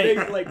 No, like, hey,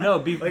 like,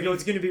 no,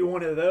 it's going to be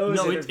one of those.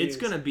 No, interviews. it's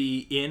going to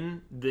be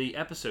in the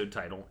episode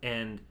title,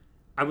 and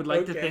I would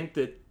like to think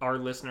that our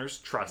listeners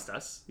trust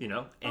us, and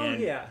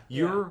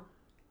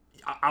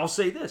I'll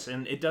say this,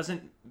 and it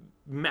doesn't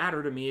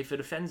matter to me if it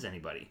offends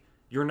anybody.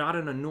 You're not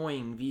an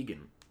annoying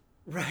vegan.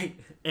 Right.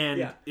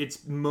 And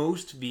it's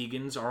most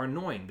vegans are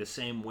annoying the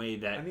same way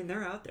that, I mean,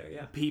 they're out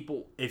there,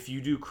 people, if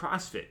you do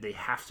CrossFit, they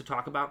have to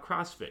talk about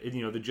CrossFit.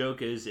 The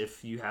joke is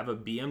if you have a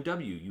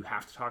BMW, you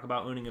have to talk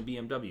about owning a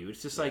BMW.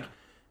 It's just like,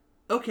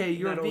 okay,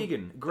 you're a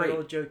vegan. Great. That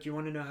old joke, you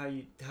want to know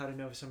how to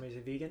know if somebody's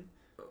a vegan?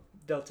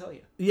 They'll tell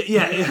you.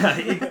 Yeah,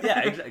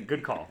 exactly.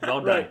 Good call.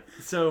 Well done. Right.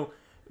 So,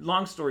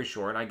 long story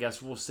short, I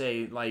guess we'll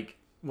say, like,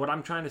 what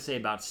I'm trying to say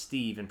about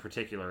Steve in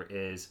particular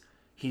is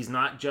he's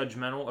not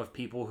judgmental of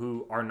people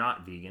who are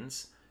not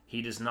vegans.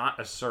 He does not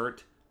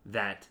assert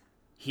that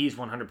he's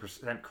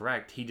 100%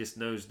 correct. He just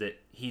knows that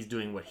he's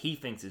doing what he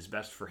thinks is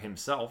best for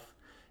himself.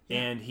 Yeah.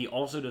 And he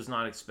also does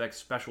not expect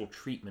special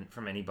treatment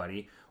from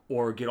anybody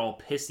or get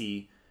all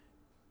pissy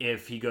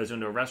if he goes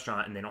into a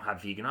restaurant and they don't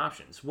have vegan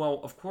options. Well,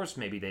 of course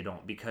maybe they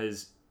don't,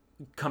 because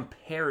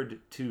compared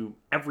to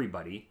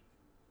everybody,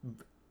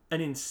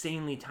 an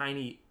insanely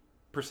tiny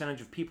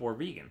percentage of people are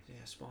vegan. Yeah,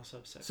 small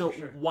subset. So for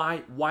sure.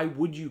 why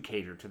would you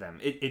cater to them?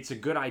 It's a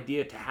good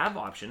idea to have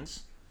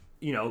options,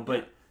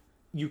 but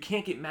you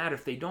can't get mad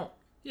if they don't.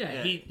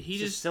 Yeah, he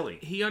just silly.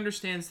 He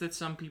understands that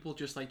some people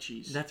just like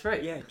cheese. That's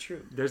right. Yeah,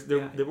 true.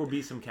 There will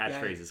be some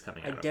catchphrases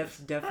coming out. I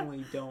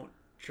definitely don't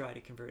try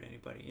to convert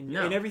anybody. And,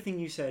 No. and everything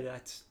you said,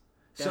 that's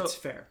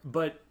fair.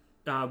 But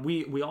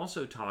we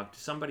also talked.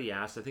 Somebody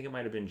asked, I think it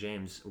might have been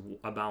James,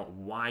 about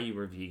why you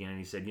were vegan, and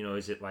he said,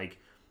 is it like,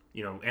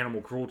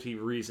 animal cruelty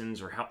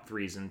reasons or health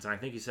reasons? And I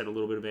think he said a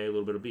little bit of A, a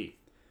little bit of B.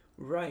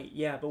 Right.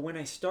 Yeah, but when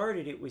I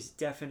started, it was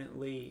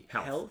definitely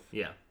health.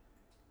 Yeah.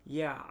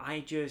 Yeah,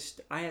 I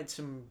had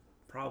some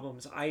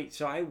problems. I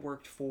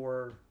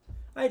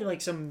had like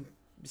some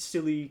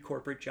silly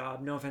corporate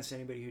job. No offense to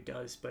anybody who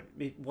does, but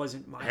it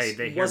wasn't my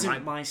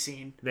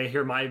scene. They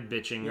hear my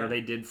bitching, or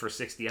they did for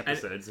 60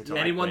 episodes.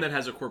 Anyone that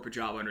has a corporate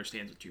job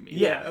understands what you mean.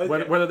 Yeah,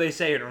 okay. Whether they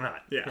say it or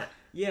not. Yeah.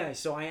 Yeah,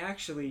 so I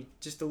actually,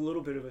 just a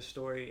little bit of a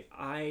story.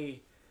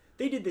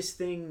 They did this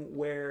thing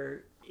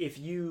where if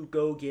you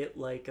go get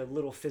like a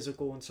little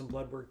physical and some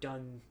blood work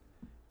done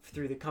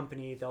through the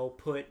company, they'll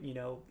put,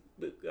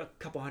 a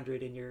couple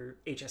hundred in your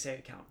HSA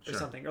account or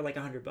something, or like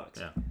 $100.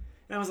 Yeah. And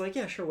I was like,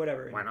 yeah, sure,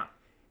 whatever. Why not?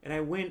 And I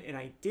went and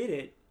I did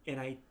it, and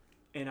I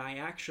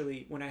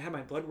actually, when I had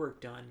my blood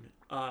work done,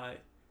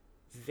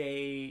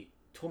 they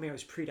told me I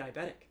was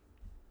pre-diabetic,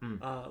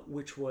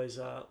 which was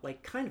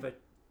like kind of a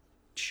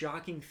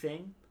shocking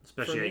thing.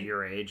 Especially at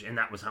your age, and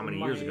that was how many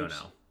years ago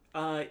now?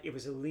 It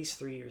was at least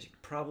 3 years,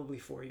 probably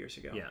 4 years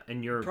ago. Yeah,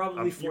 and you're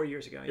probably 4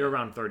 years ago. You're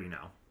around 30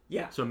 now.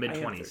 Yeah. So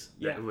mid-20s.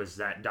 Yeah. That was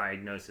that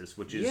diagnosis,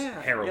 which is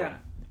harrowing. Yeah.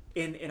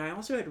 And I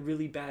also had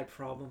really bad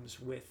problems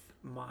with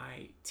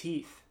my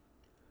teeth.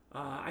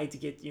 I had to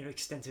get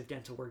extensive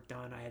dental work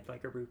done. I had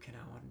like a root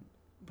canal and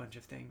a bunch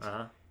of things.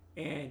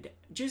 And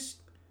just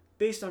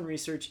based on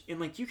research, and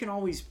like you can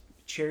always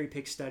cherry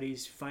pick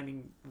studies,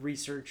 finding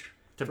research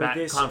to for back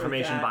this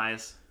confirmation or that.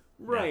 bias.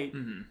 Right. Yeah.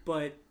 Mm-hmm.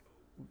 But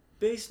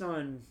based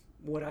on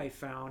what I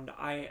found,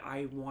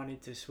 I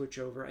wanted to switch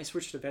over. I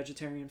switched to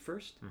vegetarian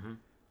first.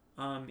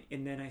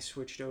 And then I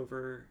switched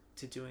over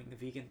to doing the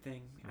vegan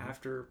thing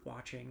after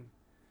watching.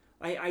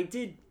 I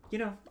did,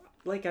 the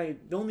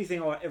only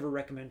thing I'll ever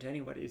recommend to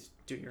anybody is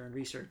do your own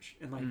research.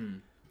 And like,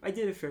 I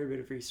did a fair bit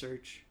of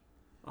research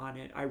on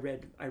it. I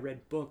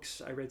read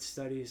books, I read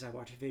studies, I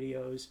watched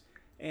videos,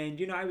 and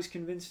I was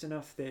convinced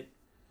enough that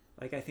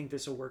like I think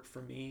this will work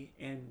for me,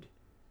 and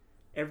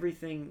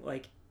everything,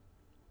 like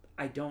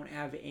I don't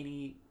have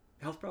any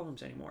health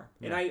problems anymore.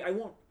 And I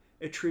won't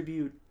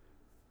attribute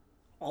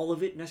all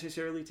of it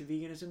necessarily to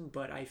veganism,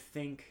 but I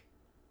think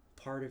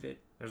part of it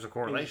there's a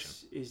correlation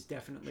is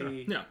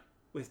definitely Sure. Yeah.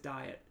 with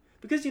diet,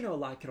 because a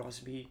lot could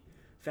also be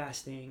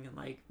fasting and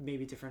like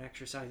maybe different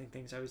exercising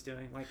things I was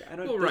doing. Like I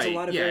don't. Well, there's right. a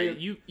lot of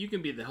you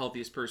can be the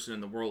healthiest person in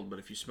the world, but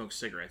if you smoke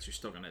cigarettes,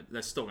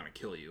 that's still gonna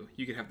kill you.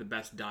 You could have the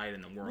best diet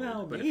in the world,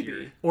 Well, but maybe. if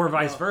you're or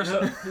vice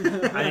versa.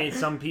 I mean,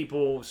 some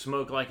people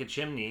smoke like a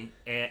chimney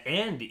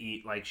and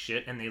eat like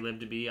shit, and they live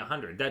to be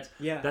 100.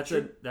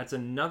 That's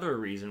another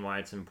reason why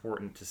it's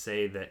important to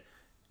say that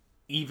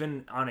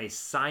even on a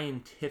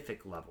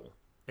scientific level,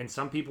 and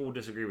some people will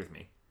disagree with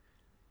me,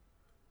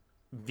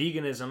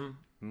 veganism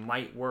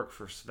might work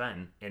for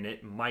Sven and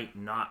it might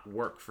not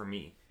work for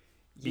me,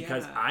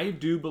 because I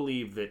do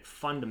believe that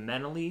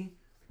fundamentally,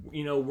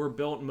 we're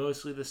built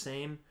mostly the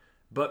same,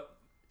 but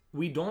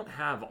we don't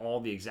have all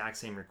the exact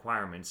same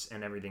requirements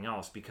and everything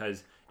else,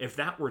 because if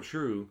that were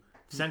true,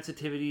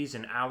 sensitivities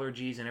and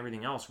allergies and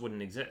everything else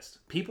wouldn't exist.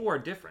 People are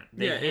different.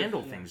 They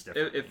handle things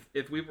differently.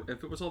 If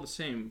it was all the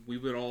same, we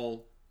would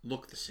all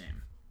look the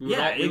same. We would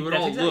that's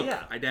all exactly-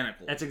 look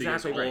identical. That's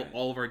exactly because right.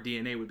 All of our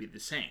DNA would be the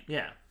same.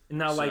 Yeah.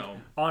 Now, like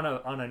on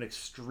an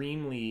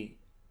extremely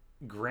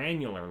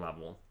granular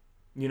level,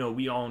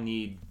 we all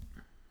need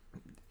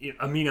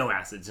amino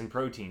acids and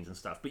proteins and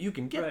stuff, but you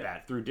can get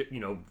that through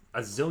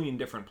a zillion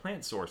different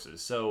plant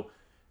sources. So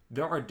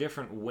there are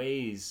different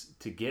ways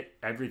to get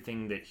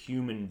everything that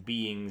human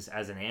beings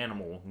as an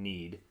animal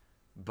need,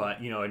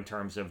 but in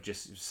terms of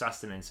just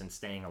sustenance and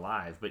staying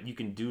alive. But you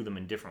can do them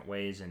in different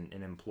ways and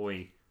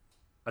employ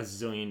a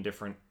zillion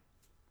different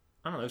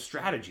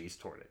strategies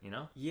toward it,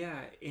 Yeah,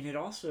 and it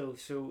also,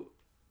 to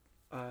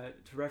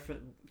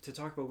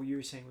talk about what you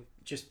were saying with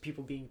just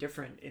people being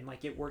different and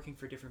like it working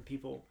for different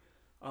people,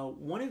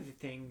 one of the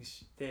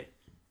things that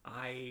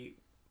I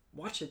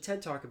watched a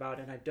TED Talk about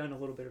and I've done a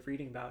little bit of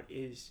reading about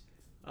is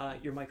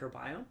your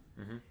microbiome,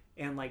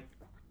 and like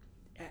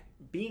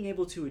being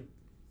able to,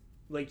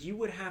 like you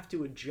would have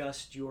to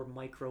adjust your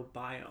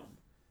microbiome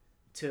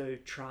to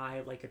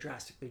try like a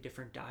drastically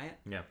different diet.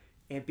 Yeah.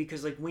 And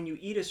because like when you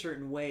eat a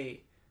certain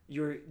way,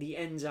 the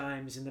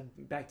enzymes and the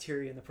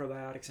bacteria and the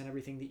probiotics and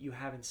everything that you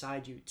have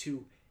inside you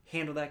to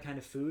handle that kind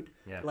of food,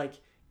 like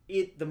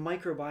the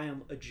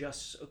microbiome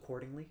adjusts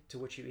accordingly to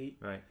what you eat.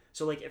 Right.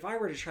 So like if I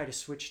were to try to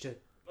switch to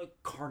a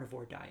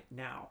carnivore diet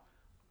now,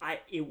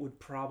 it would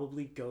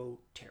probably go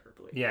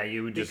terribly. Yeah,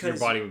 your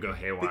body would go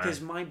haywire. Because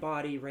my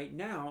body right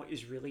now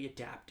is really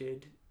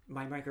adapted.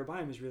 My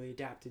microbiome is really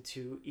adapted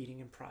to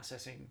eating and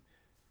processing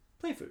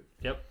plant food.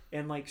 Yep.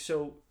 And like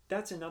so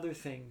that's another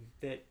thing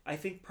that I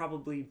think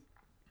probably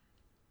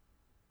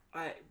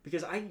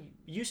because I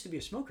used to be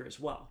a smoker as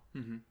well,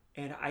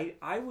 and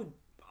I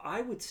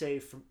would say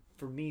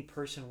for me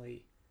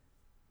personally,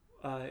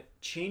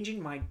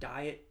 changing my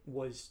diet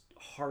was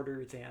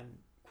harder than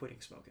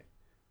quitting smoking.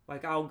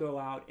 Like I'll go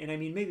out, and I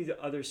mean maybe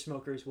the other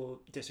smokers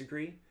will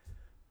disagree,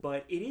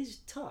 but it is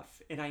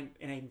tough, and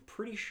I'm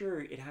pretty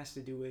sure it has to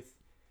do with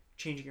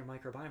changing your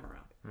microbiome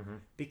around,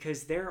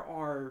 because there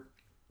are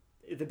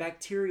the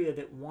bacteria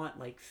that want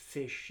like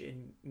fish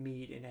and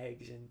meat and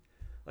eggs and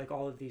like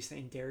all of these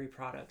things, dairy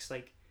products,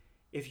 like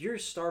if you're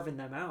starving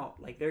them out,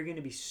 like they're going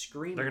to be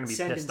screaming, they're going to be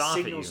sending pissed off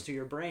signals at you. to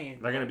your brain.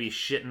 They're going to be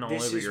shitting all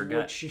over your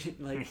gut.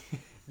 Like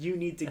you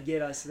need to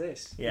get us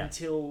this Yeah.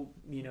 until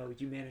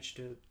you manage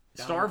to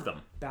starve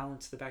them,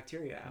 balance the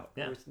bacteria out.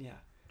 Yeah. Yeah.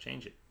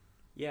 Change it.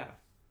 Yeah.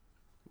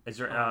 Is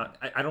there?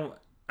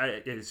 I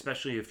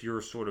especially if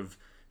you're sort of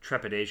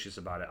trepidatious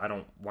about it, I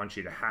don't want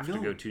you to have to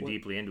go too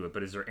deeply into it,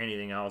 but is there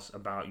anything else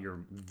about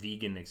your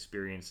vegan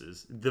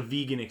experiences, the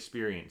vegan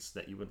experience,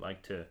 that you would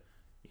like to,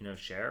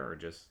 share, or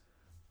just...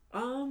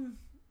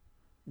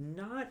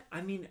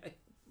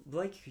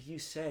 Like you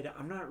said,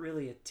 I'm not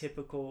really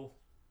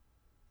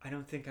I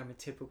don't think I'm a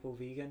typical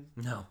vegan.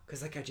 No.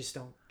 Because, I just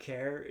don't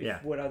care Yeah.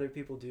 what other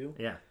people do.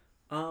 Yeah.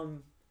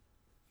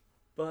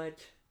 But...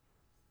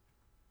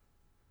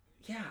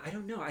 yeah, I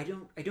don't know. I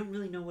don't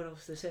really know what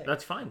else to say.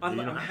 That's fine. I'm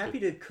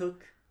happy to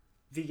cook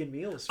vegan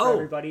meals for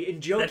everybody,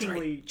 and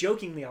jokingly,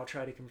 I'll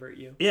try to convert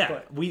you. Yeah,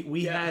 but,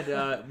 we had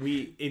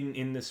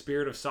in the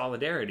spirit of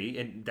solidarity,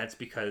 and that's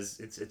because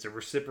it's a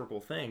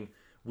reciprocal thing.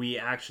 We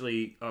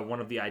actually one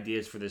of the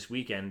ideas for this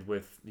weekend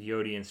with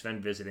Yodi and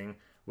Sven visiting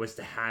was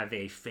to have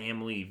a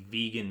family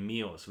vegan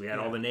meal. So we had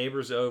all the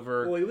neighbors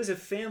over. Well, it was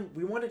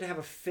we wanted to have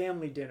a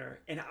family dinner,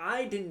 and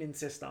I didn't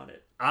insist on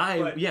it.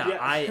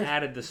 I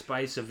added the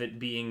spice of it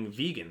being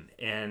vegan,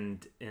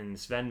 and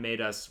Sven made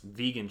us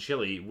vegan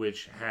chili,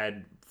 which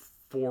had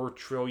 4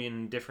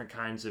 trillion different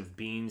kinds of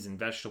beans and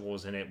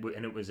vegetables in it,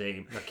 and it was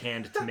a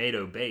canned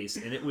tomato base,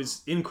 and it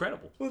was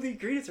incredible. Well, the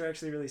ingredients are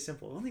actually really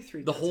simple. Only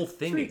 3. The whole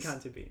thing 3 is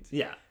kinds of beans.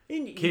 Yeah,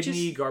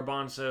 kidney,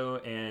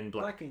 garbanzo, and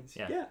black beans.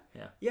 Yeah,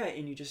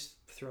 and you just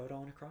throw it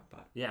all in a crock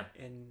pot. Yeah,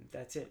 and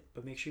that's it.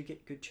 But make sure you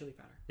get good chili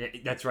powder.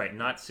 Yeah, that's right.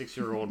 Not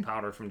 6-year-old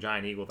powder from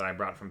Giant Eagle that I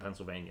brought from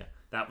Pennsylvania.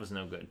 That was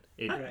no good.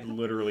 It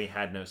literally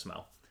had no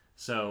smell.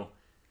 So,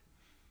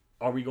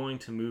 are we going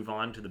to move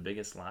on to the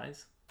biggest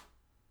lies?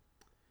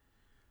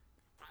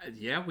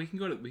 Yeah, we can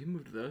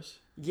move to those.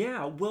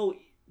 Yeah, well,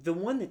 the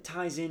one that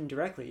ties in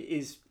directly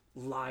is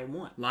lie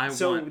 1.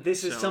 So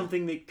this is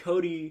something that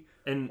Cody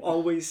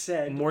always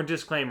said. More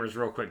disclaimers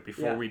real quick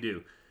before we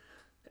do.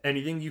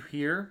 Anything you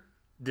hear,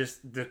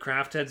 the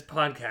Craft Heads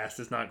podcast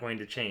is not going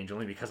to change,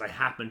 only because I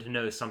happen to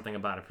know something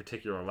about a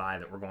particular lie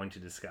that we're going to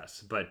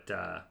discuss. But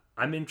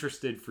I'm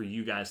interested for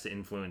you guys to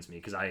influence me,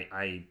 because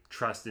I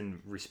trust and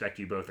respect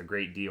you both a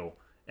great deal,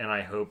 and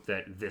I hope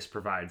that this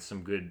provides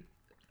some good...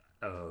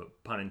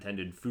 pun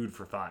intended, food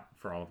for thought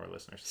for all of our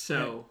listeners.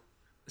 So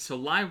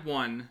lie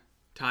 1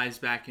 ties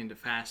back into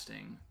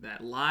fasting.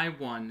 That lie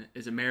 1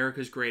 is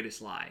America's greatest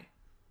lie: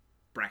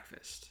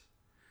 breakfast.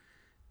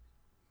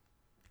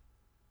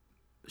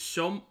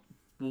 So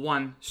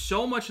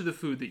much of the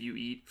food that you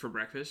eat for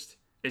breakfast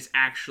is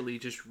actually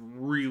just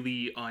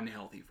really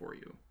unhealthy for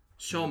you.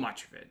 So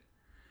much of it.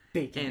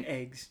 Bacon, and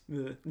eggs.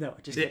 Ugh. No,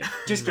 just kidding.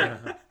 Just kidding.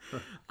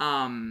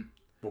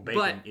 Well,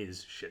 bacon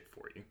is shit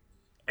for you.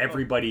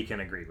 Everybody can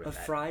agree with that.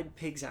 A fried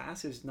pig's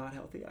ass is not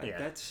healthy. I don't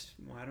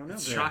know.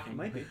 It's shocking. It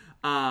might be.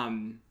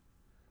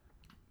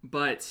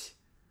 But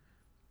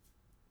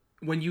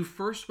when you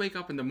first wake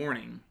up in the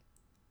morning,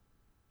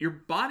 your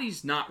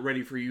body's not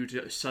ready for you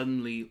to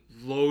suddenly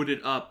load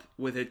it up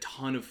with a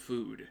ton of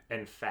food.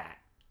 And fat.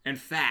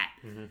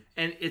 Mm-hmm.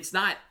 And it's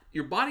not...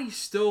 Your body's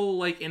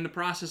still in the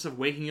process of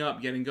waking up,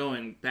 getting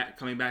going.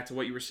 Coming back to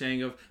what you were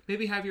saying of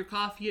maybe have your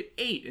coffee at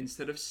 8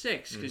 instead of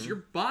 6, because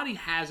your body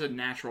has a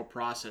natural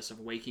process of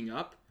waking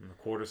up. And the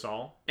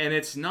cortisol. And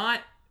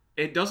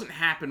it doesn't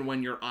happen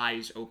when your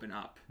eyes open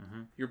up.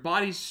 Mm-hmm. Your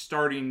body's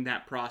starting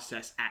that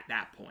process at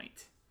that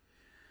point.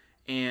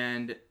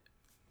 And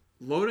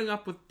loading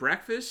up with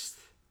breakfast,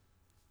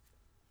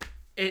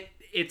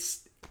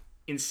 it's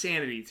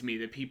insanity to me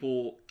that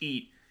people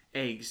eat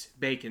eggs,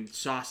 bacon,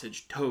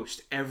 sausage,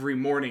 toast every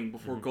morning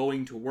before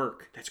going to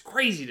work. That's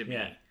crazy to me.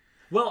 Yeah.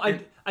 Well,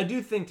 I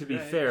do think, to be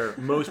fair,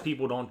 most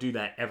people don't do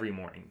that every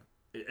morning.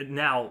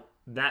 Now,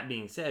 that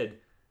being said,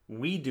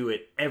 we do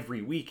it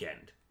every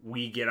weekend.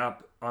 We get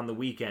up on the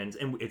weekends,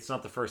 and it's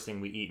not the first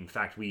thing we eat. In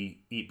fact,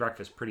 we eat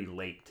breakfast pretty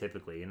late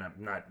typically, and I'm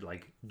not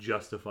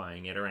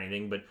justifying it or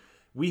anything, but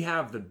we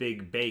have the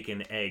big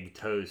bacon, egg,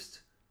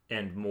 toast,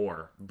 and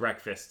more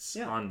breakfasts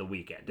on the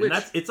weekend. And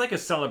it's like a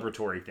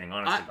celebratory thing,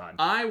 honestly, God.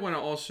 I want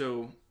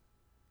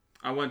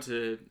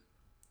to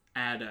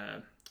add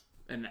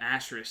an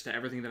asterisk to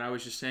everything that I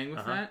was just saying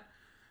with that.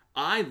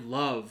 I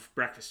love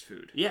breakfast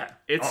food. Yeah.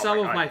 It's some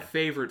of my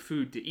favorite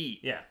food to eat.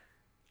 Yeah.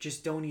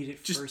 Just don't eat it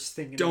first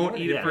thing in the morning.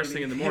 Don't eat it first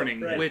thing in the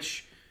morning, right.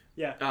 Which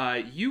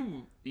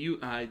you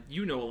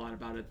know a lot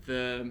about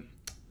it.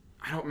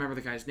 I don't remember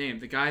the guy's name.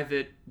 The guy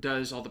that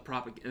does all the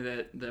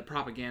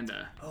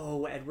propaganda.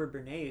 Oh, Edward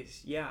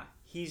Bernays. Yeah,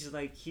 he's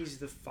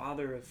the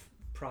father of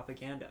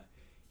propaganda.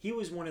 He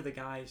was one of the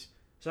guys.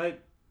 So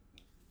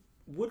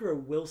Woodrow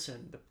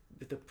Wilson,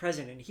 the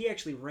president, he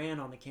actually ran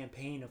on the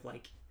campaign of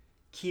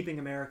keeping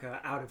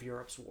America out of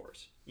Europe's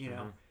wars. You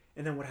know.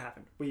 And then what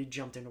happened? We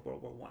jumped into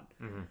World War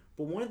I. Mm-hmm.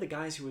 But one of the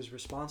guys who was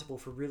responsible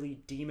for really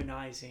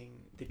demonizing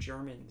the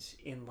Germans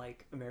in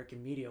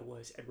American media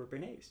was Edward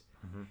Bernays.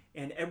 Mm-hmm.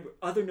 And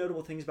other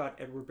notable things about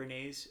Edward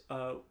Bernays,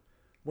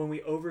 when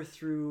we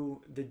overthrew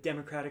the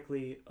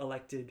democratically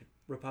elected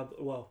republic,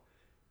 well,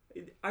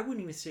 I wouldn't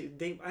even say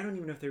I don't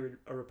even know if they were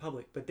a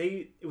republic, but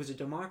it was a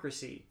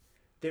democracy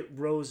that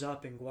rose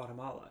up in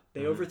Guatemala.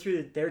 They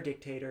overthrew their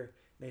dictator.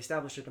 They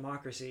established a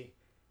democracy.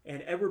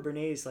 And Edward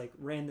Bernays like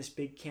ran this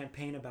big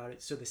campaign about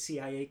it so the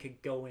CIA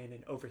could go in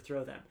and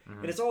overthrow them.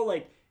 And it's all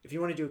like, if you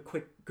want to do a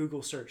quick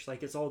Google search,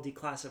 like it's all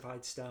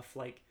declassified stuff.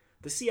 Like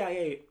the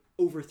CIA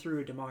overthrew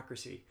a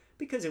democracy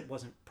because it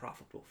wasn't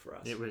profitable for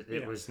us.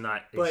 It was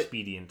not But-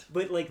 expedient.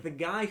 But like the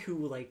guy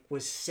who like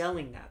was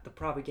selling that, the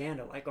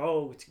propaganda, like,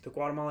 oh, the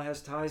Guatemala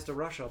has ties to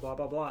Russia, blah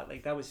blah blah,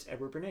 like that was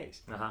Edward Bernays.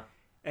 Uh-huh.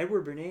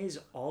 Edward Bernays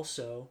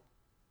also,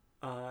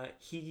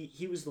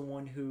 he was the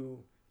one who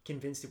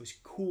convinced it was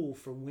cool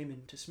for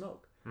women to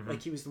smoke.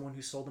 Like he was the one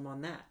who sold them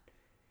on that.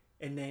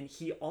 And then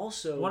he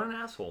also What an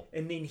asshole.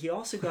 and then he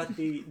also got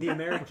the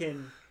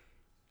American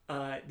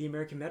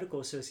Medical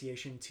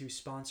Association to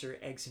sponsor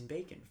eggs and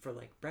bacon for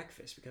like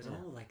breakfast because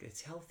like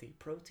it's healthy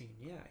protein.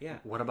 Yeah.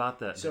 What about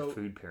the So-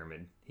 food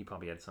pyramid? He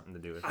probably had something to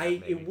do with that.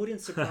 maybe. It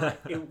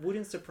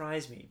wouldn't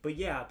surprise me. But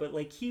yeah, but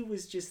like he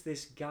was just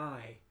this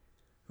guy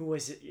who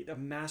was a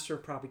master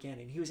of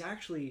propaganda, and he was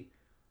actually,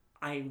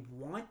 I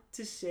want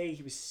to say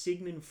he was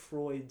Sigmund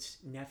Freud's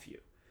nephew.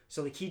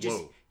 So like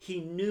Whoa.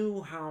 he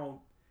knew how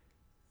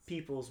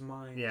people's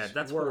minds Yeah,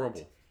 that's worked.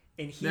 horrible.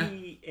 And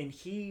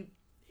he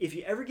if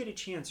you ever get a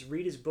chance,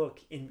 read his book,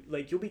 and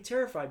like you'll be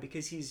terrified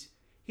because he's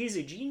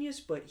a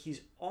genius, but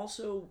he's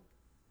also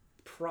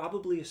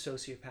probably a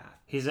sociopath.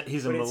 He's a But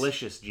it's-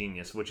 malicious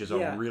genius, which is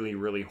Yeah. a really,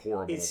 really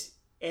horrible. It's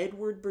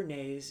Edward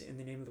Bernays, and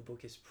the name of the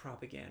book is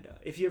Propaganda.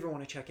 If you ever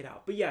want to check it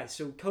out. But yeah,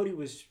 so Cody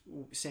was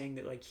saying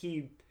that like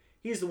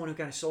he's the one who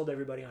kind of sold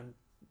everybody on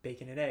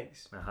bacon and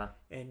eggs, Uh-huh.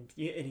 and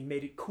he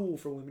made it cool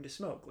for women to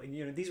smoke. Like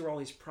these are all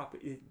his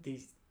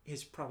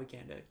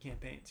propaganda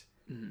campaigns.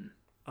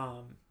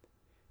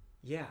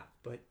 Yeah,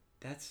 but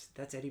that's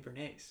Eddie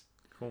Bernays.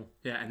 Cool.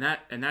 Yeah,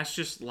 and that's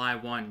just lie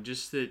one.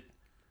 Just that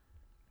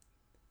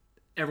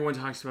everyone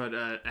talks about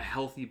a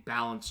healthy,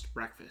 balanced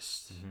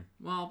breakfast.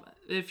 Well,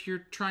 if you're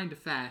trying to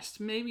fast,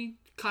 maybe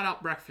cut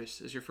out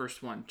breakfast as your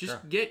first one.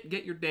 Just get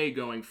your day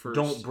going first.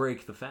 Don't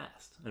break the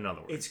fast. In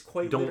other words, It's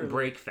quite don't literally-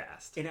 break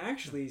fast. And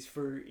actually,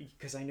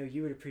 because I know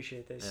you would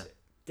appreciate this. Yeah.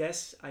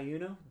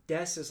 Desayuno.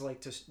 Des is like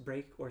to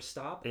break or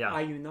stop. Yeah.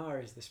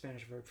 Ayunar is the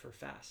Spanish verb for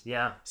fast.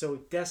 Yeah, So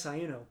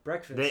desayuno,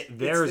 breakfast.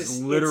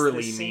 theirs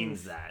literally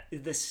means that.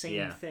 The same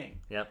Yeah.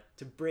 thing. Yep.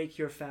 To break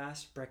your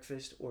fast,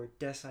 breakfast, or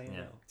desayuno.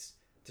 Yeah. It's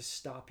to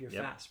stop your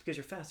Yep. fast because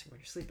you're fasting when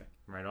you're sleeping.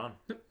 Right on.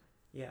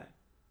 Yeah.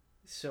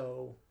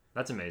 So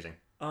That's amazing.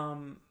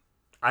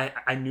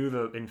 I knew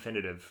the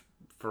infinitive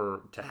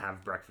to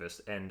have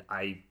breakfast, and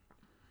I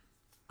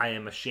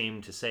am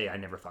ashamed to say I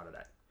never thought of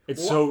that.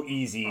 It's so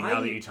easy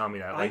now that you tell me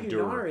that. Like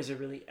ayunar is a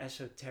really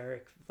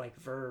esoteric like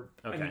verb.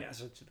 Okay. I mean,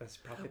 that's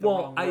probably the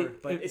wrong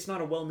word, but it's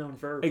not a well-known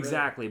verb.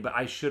 exactly, but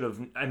I should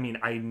have. I mean,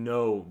 I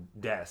know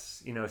des,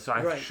 so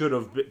I Right. should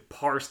have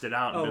parsed it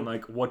out and Oh. been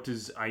like, what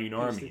does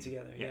ayunar Pieced it mean?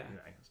 together, yeah.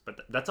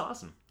 But that's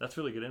awesome. That's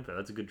really good info.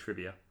 That's a good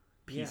trivia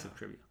piece Yeah. of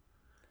trivia.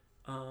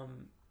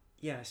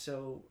 Yeah,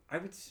 so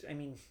I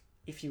mean,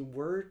 if you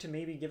were to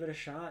maybe give it a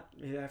shot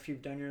after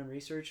you've done your own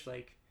research,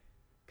 like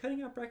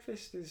cutting out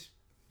breakfast is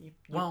you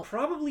Well-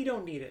 probably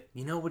don't need it.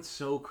 You know what's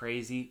so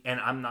crazy? And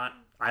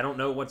I don't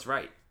know what's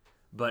right,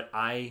 but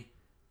I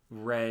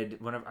read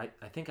whenever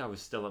I think I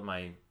was still at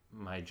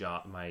my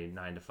job, my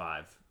 9 to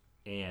 5,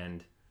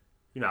 and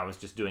I was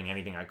just doing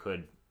anything I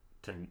could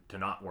to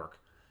not work,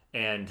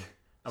 and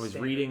I was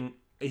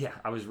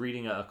Standard.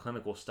 reading a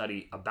clinical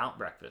study about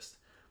breakfast,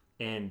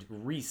 and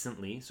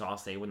recently, so I'll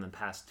say within the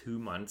past 2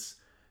 months,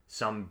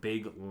 some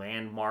big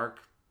landmark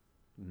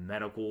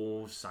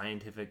medical,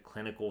 scientific,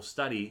 clinical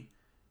study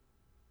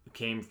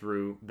came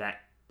through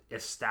that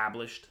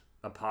established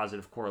a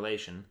positive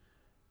correlation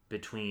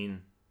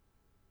between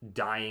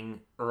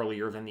dying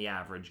earlier than the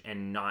average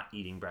and not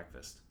eating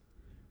breakfast.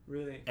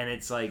 Really. And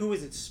it's like, Who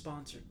was it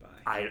sponsored by?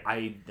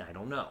 I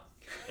don't know.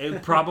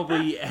 It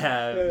probably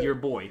your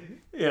boy,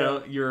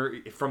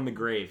 you're from the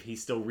grave.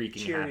 He's still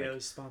wreaking Cheerios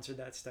havoc. sponsored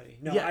that study.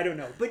 No, Yeah. I don't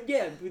know. But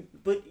yeah,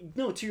 but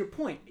no, to your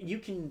point, you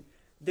can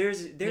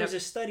there's Yep. a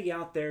study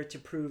out there to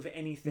prove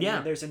anything. Yeah.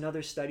 And there's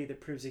another study that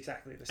proves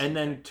exactly the same And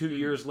then thing. 2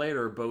 years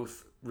later,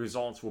 both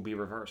results will be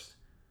reversed.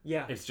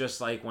 Yeah. It's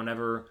just like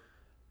whenever,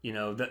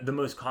 the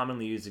most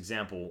commonly used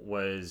example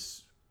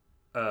was,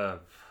 I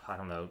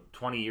don't know,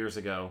 20 years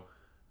ago,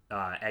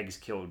 eggs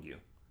killed you.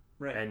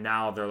 Right. And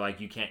now they're like,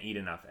 you can't eat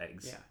enough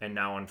eggs. Yeah. And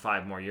now in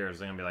 5 more years,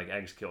 they're going to be like,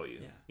 eggs kill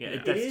you. Yeah. It,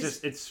 It that's is-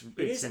 just, it's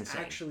It is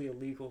insane. actually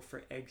illegal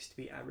for eggs to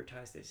be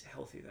advertised as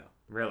healthy, though.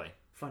 Really?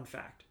 Fun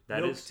fact.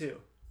 That Milk is- too.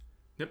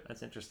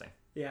 That's interesting.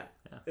 Yeah.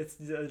 Yeah. It's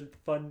a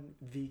fun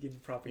vegan Yeah.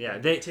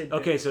 propaganda.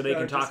 tidbit. So they No,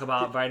 can talk just-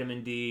 about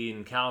vitamin D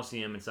and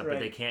calcium and stuff, but Right.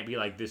 they can't be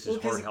like, this Well,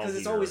 is heart healthy. because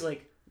it's always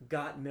like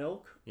got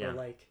milk Yeah. or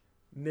like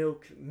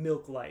milk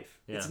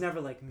life. It's Yeah. never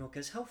like milk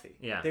is healthy.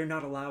 Yeah. They're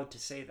not allowed to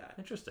say that.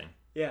 Interesting.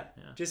 Yeah.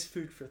 Yeah. Just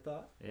food for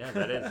thought. Yeah,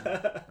 that is.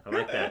 I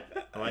like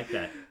that. I like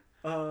that.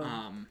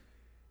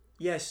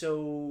 Yeah.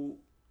 So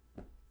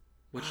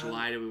Which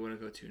lie do we want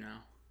to go to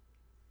now?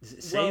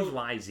 Save Well-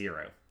 lie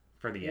 0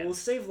 for the end. we'll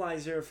save lie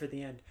 0 for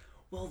the end.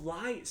 Well,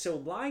 lie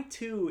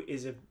 2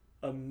 is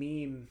a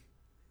meme.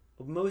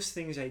 Most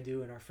things I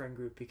do in our friend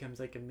group becomes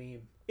like a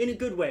meme in a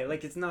good way.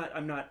 Like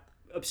I'm not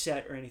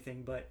upset or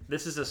anything, but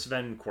This is a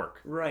Sven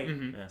quirk. right.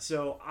 Mhm. Yeah.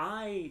 So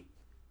I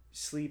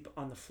sleep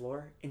on the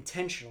floor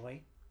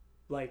intentionally.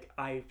 Like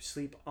I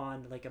sleep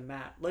on like a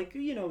mat. Like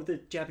the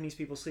Japanese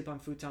people sleep on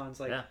futons.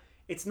 Like Yeah.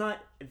 it's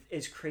not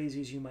as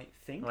crazy as you might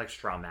think. Like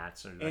straw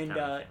mats or that And kind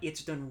of thing.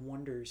 it's done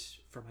wonders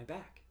for my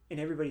back. And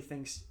everybody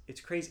thinks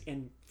it's crazy.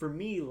 And for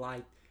me,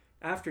 like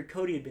after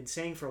Cody had been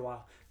saying for a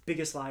while,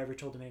 biggest lie ever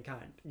told to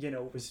mankind,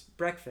 was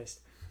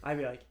breakfast. I'd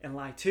be like, and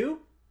lie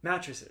two,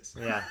 mattresses.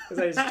 Yeah. Because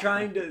I was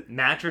trying to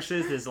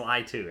Mattresses is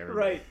lie too,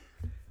 everybody.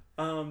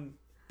 right.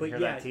 But You hear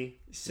yeah, that, T?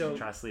 so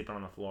Try sleeping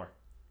on the floor.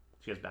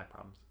 She has back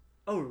problems.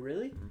 oh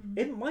really?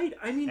 It might.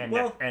 I mean, And,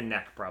 well, and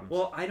neck problems.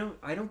 well, I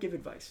don't give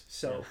advice,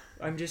 so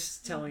I'm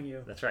just telling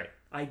you. That's right.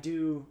 I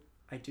do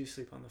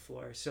sleep on the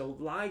floor. So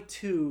lie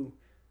two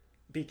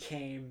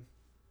became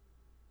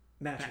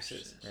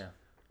mattresses. Yeah.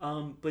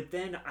 But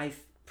then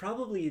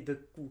probably the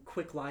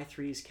quick lie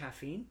 3 is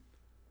caffeine.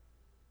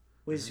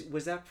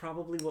 Was that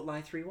probably what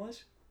lie 3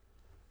 was?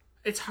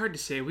 It's hard to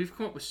say. We've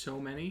come up with so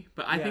many,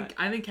 but Yeah.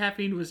 I think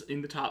caffeine was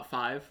in the top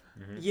 5.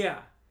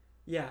 Yeah,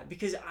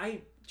 because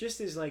I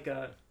just as like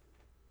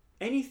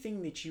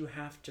anything that you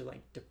have to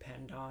like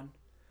depend on,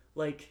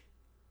 like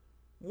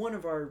one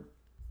of our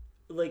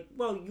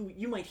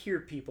you might hear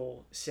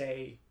people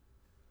say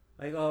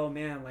like, oh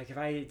man, like if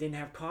I didn't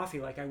have coffee,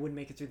 like I wouldn't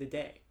make it through the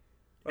day.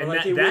 Or And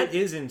like that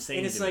is insane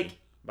and it's to like, me,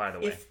 by the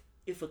way.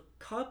 if a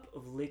cup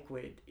of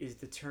liquid is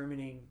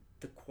determining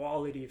the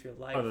quality of your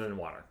life, Other than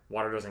water.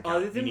 Water doesn't count.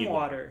 other You than need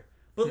water.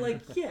 But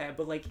like, yeah,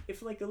 but like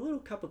if like a little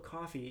cup of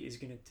coffee is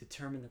going to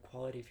determine the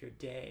quality of your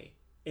day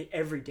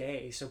every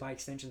day, so by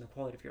extension the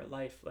quality of your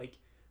life, like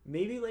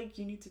maybe like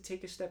you need to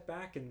take a step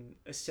back and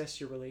assess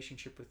your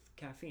relationship with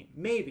caffeine.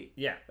 Maybe.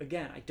 Yeah.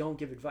 Again, I don't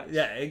give advice.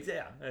 Yeah,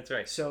 that's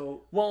right.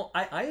 So Well,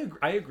 I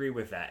agree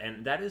with that,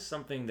 and that is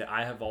something that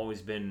I have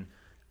always been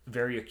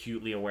very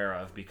acutely aware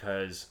of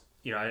because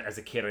as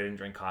a kid I didn't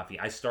drink coffee.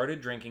 I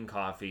started drinking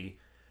coffee.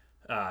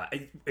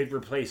 It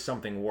replaced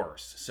something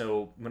worse.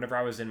 So whenever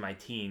I was in my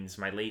teens,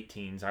 my late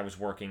teens, I was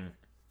working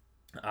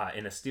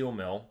in a steel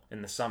mill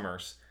in the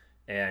summers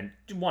and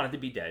wanted to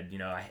be dead.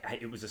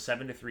 It was a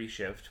 7 to 3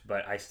 shift,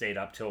 but I stayed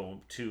up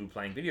till 2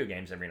 playing video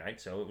games every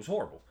night, so it was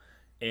horrible.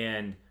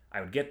 And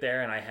I would get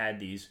there and I had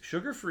these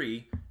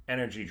sugar-free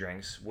energy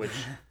drinks, which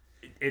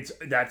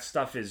that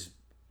stuff is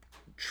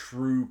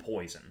true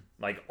poison,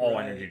 like all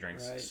Right, energy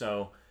drinks. right.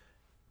 So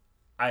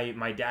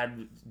my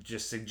dad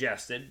just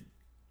suggested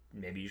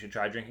maybe you should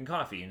try drinking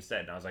coffee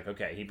instead. And I was like,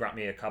 okay. He brought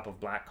me a cup of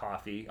black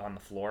coffee on the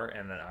floor,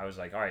 and then I was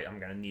like, all right, I'm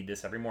gonna need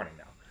this every morning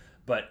now.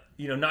 But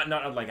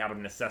not like out of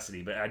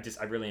necessity, but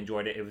I really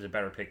enjoyed it. It was a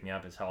better pick me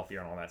up. It's healthier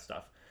and all that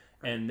stuff.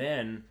 And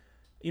then,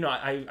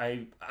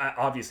 I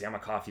obviously I'm a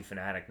coffee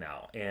fanatic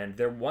now, and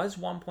there was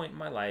one point in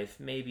my life,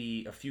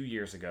 maybe a few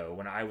years ago,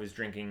 when I was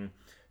drinking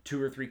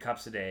 2 or 3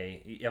 cups a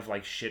day of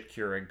like shit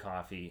Keurig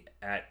coffee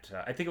at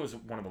I think it was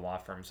one of the law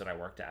firms that I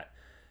worked at,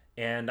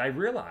 and I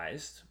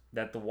realized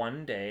that the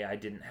one day I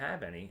didn't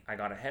have any, I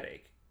got a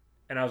headache.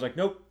 And I was like,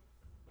 nope,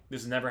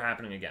 this is never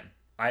happening again.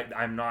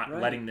 I'm not Right.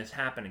 letting this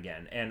happen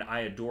again. And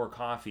I adore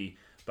coffee,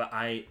 but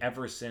I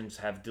ever since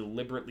have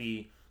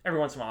deliberately, every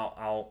once in a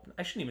while,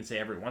 I shouldn't even say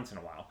every once in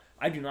a while,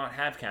 I do not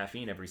have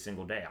caffeine every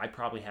single day. I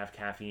probably have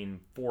caffeine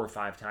 4 or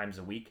 5 times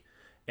a week.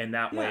 And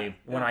that way,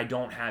 when I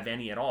don't have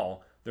any at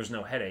all, there's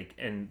no headache.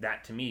 And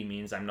that to me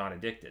means I'm not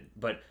addicted.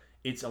 But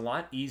it's a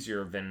lot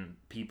easier than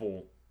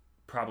people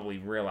probably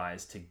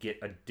realize to get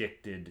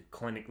addicted,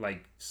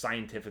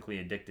 scientifically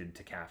addicted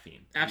to caffeine.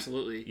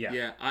 Absolutely.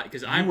 Yeah.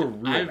 Because You were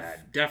real I've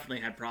bad.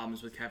 definitely had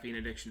problems with caffeine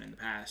addiction in the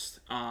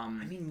past. I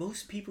mean,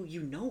 most people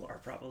are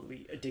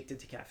probably addicted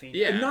to caffeine.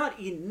 Yeah. And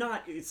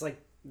not it's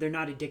like they're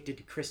not addicted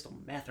to crystal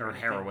meth Or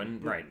anything. heroin,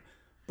 right.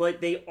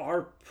 But they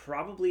are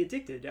probably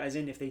addicted, as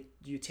in if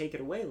you take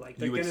it away, like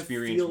they're You going to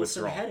experience feel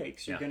withdrawal. some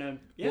headaches. You're Yeah. going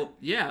to, Well,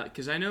 yeah,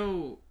 because I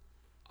know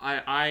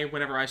I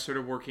whenever I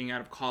started working out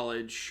of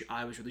college,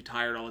 I was really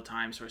tired all the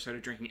time, so I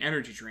started drinking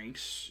energy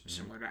drinks,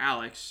 similar to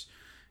Alex.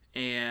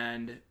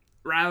 And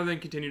rather than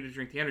continue to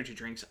drink the energy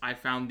drinks, I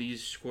found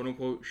these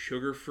quote-unquote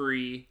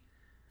sugar-free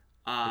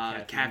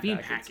caffeine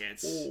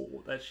packets.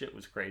 Oh, that shit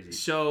was crazy.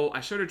 So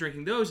I started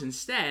drinking those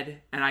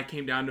instead, and I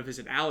came down to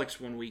visit Alex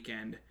one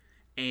weekend,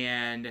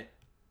 and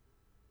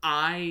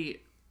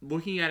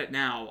looking at it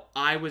now,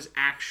 I was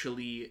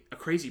actually a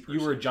crazy person.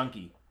 You were a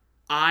junkie.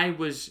 I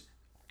was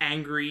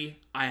angry.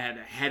 I had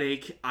a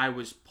headache. I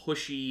was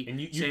pushy.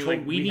 And you saying, told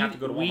like, we have to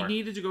go to we Walmart."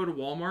 needed to go to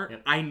Walmart.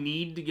 Yep. I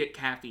need to get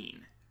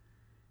caffeine.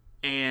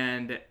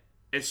 And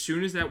as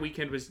soon as that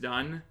weekend was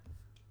done,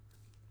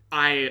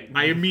 I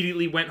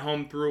immediately went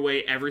home, threw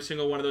away every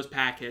single one of those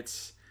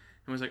packets,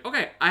 and was like,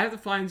 okay, I have to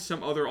find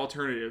some other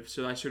alternative.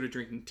 So I started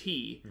drinking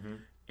tea.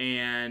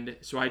 And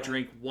so I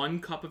drink 1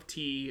 cup of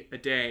tea a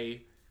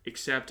day,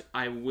 except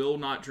I will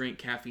not drink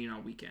caffeine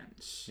on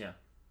weekends. Yeah.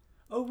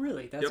 oh,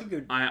 really? That's Yep. a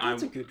good, I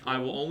that's a good I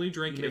will rule. only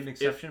drink You made if, an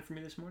exception for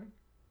me this morning?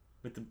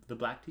 With the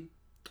black tea?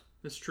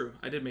 That's true.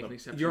 I did make an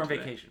exception. You're on to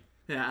that. vacation.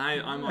 Yeah,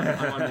 I'm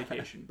on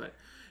vacation, but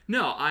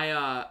no,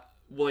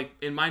 like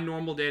in my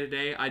normal day to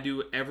day, I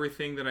do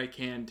everything that I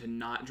can to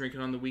not drink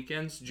it on the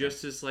weekends,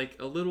 just as like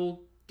a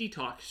little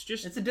detox.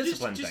 Just It's a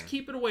discipline just thing.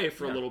 keep it away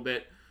for a little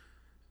bit,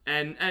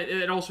 and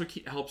it also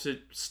helps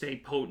it stay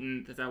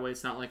potent. That way,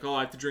 it's not like, oh,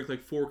 I have to drink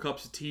like 4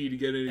 cups of tea to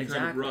get any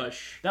kind of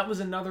rush. That was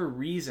another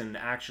reason,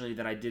 actually,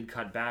 that I did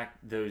cut back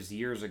those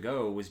years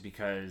ago, was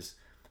because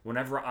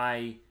whenever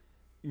I,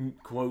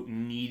 quote,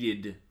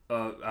 needed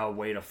a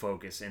way to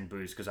focus and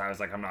boost, because I was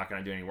like, I'm not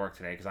going to do any work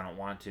today because I don't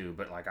want to,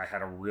 but like I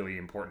had a really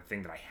important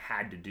thing that I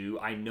had to do.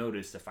 I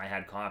noticed if I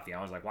had coffee,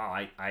 I was like,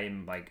 wow,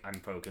 I'm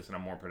focused and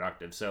I'm more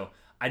productive. So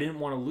I didn't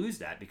want to lose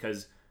that,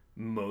 because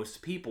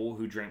most people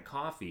who drink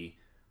coffee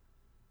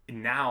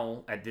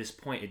now at this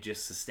point, it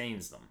just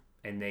sustains them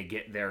and they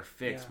get their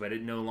fix, but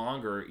it no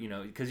longer,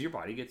 because your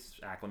body gets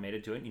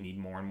acclimated to it and you need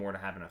more and more to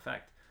have an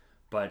effect.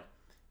 But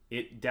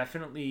it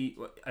definitely,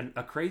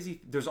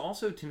 there's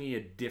also to me a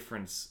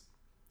difference,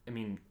 I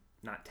mean,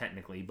 not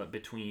technically, but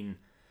between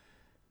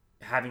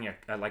having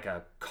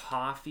a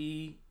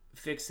coffee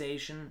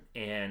fixation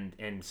and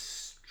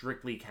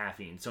strictly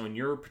caffeine. So in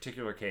your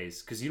particular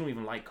case, because you don't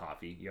even like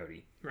coffee,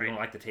 Yodi, you don't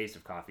like the taste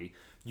of coffee,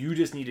 you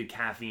just needed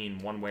caffeine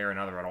one way or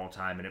another at all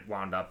time, and it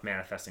wound up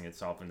manifesting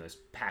itself in those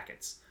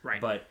packets.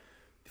 Right. But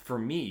for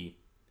me,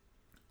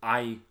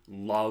 I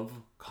love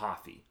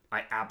coffee.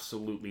 I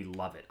absolutely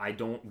love it. I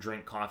don't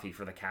drink coffee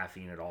for the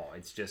caffeine at all.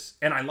 It's just,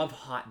 and I love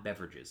hot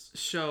beverages.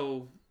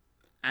 So,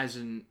 as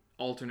an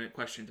alternate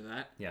question to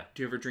that, Yeah.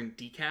 do you ever drink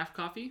decaf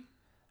coffee?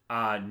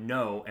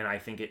 No, and I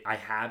think I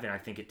have, and I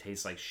think it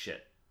tastes like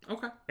shit.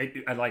 Okay.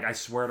 I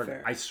swear to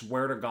Fair. I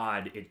swear to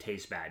God, it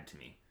tastes bad to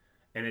me,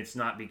 and it's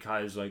not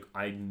because like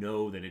I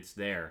know that it's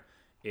there.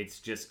 It's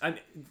just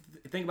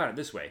think about it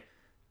this way.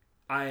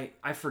 I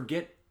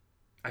forget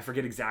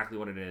exactly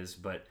what it is,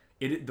 but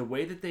the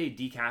way that they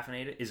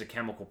decaffeinate it is a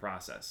chemical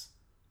process.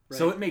 Right.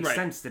 So it makes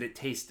sense that it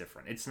tastes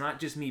different. It's not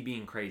just me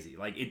being crazy.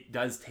 Like, it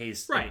does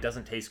taste. Right. It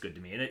doesn't taste good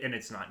to me, and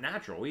it's not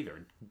natural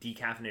either.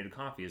 Decaffeinated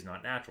coffee is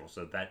not natural,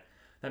 so that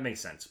makes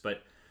sense.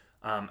 But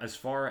as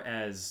far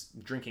as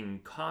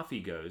drinking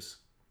coffee goes,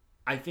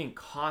 I think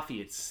coffee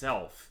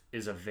itself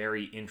is a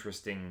very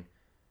interesting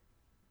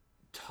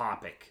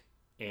topic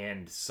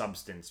and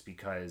substance,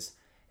 because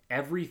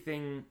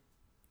everything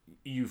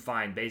you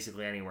find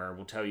basically anywhere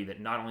will tell you that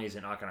not only is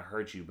it not going to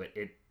hurt you, but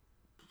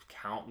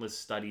countless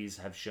studies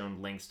have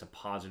shown links to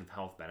positive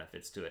health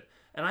benefits to it.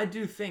 And I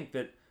do think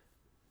that,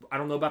 I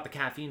don't know about the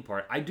caffeine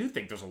part, I do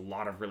think there's a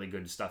lot of really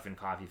good stuff in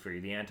coffee for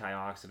you, the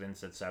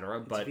antioxidants, etc.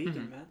 But it's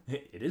vegan, man.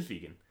 It is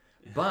vegan.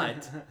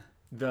 But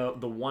the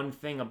one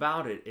thing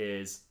about it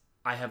is,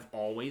 I have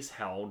always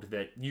held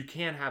that you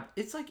can't have,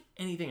 it's like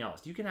anything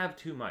else. You can have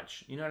too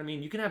much. You know what I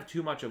mean? You can have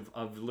too much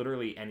of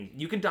literally anything.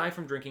 You can die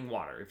from drinking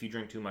water if you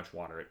drink too much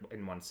water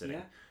in one sitting.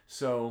 Yeah.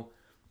 So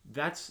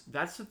that's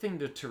the thing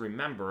to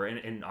remember.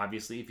 And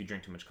obviously, if you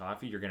drink too much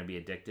coffee, you're going to be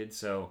addicted.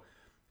 So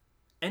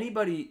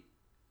anybody,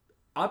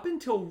 up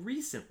until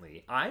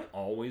recently, I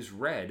always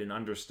read and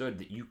understood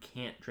that you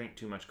can't drink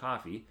too much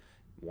coffee.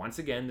 Once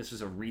again, this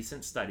is a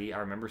recent study. I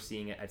remember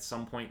seeing it at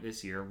some point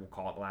this year, we'll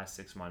call it the last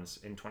 6 months,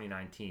 in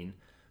 2019,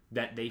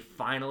 that they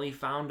finally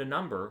found a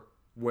number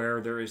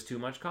where there is too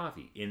much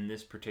coffee in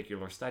this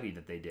particular study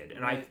that they did.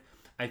 And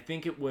I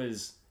think it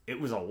was a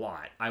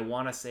lot. I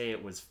want to say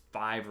it was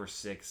 5 or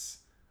 6,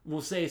 we'll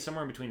say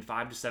somewhere between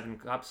 5 to 7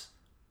 cups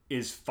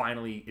is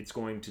finally, it's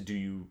going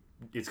to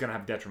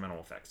have detrimental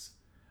effects.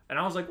 And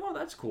I was like, well,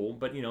 that's cool.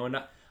 But,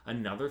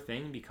 another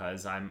thing,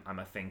 because I'm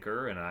a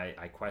thinker and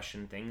I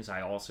question things, I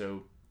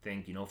also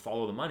think,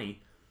 follow the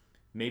money.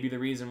 Maybe the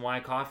reason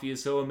why coffee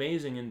is so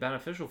amazing and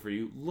beneficial for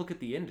you, look at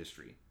the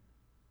industry.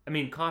 I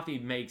mean, coffee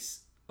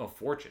makes a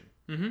fortune.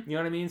 Mm-hmm. You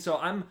know what I mean? So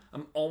I'm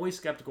always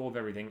skeptical of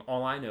everything.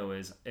 All I know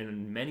is,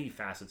 in many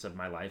facets of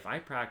my life, I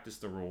practice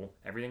the rule,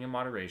 everything in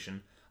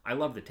moderation. I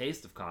love the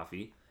taste of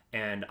coffee,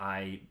 and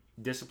I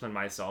discipline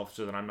myself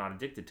so that I'm not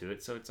addicted to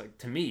it. So it's like,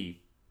 to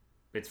me,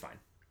 it's fine.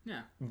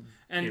 Yeah,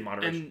 and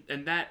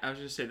that, I was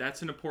going to say,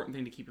 that's an important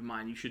thing to keep in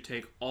mind. You should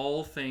take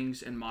all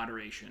things in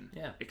moderation,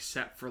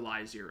 except for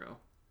Lie Zero.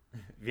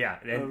 Yeah,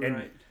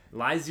 and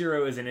Lie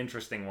Zero is an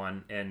interesting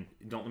one, and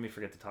don't let me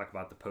forget to talk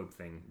about the Pope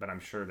thing, but I'm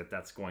sure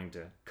that's going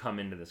to come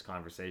into this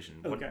conversation.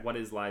 Okay. What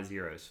is Lie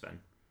Zero, Sven?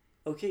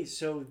 Okay,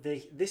 so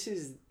this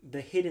is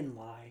the hidden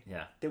lie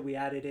that we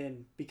added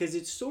in, because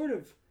it's sort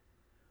of,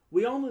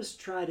 we almost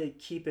try to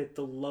keep it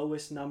the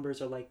lowest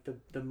numbers, or like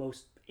the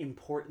most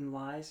important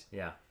lies.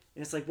 Yeah.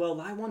 And it's like, well,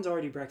 lie one's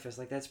already breakfast.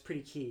 Like, that's pretty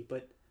key.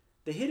 But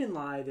the hidden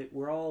lie that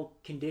we're all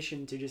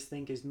conditioned to just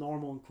think is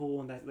normal and cool,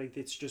 and that, like,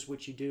 it's just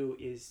what you do,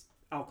 is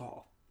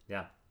alcohol.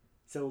 Yeah.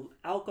 So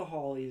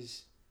alcohol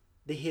is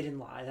the hidden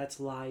lie.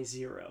 That's lie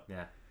zero.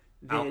 Yeah.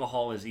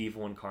 Alcohol is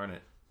evil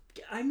incarnate.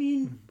 I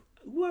mean,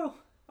 well,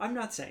 I'm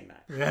not saying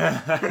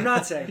that. I'm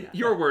not saying that.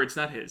 Your words,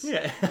 not his.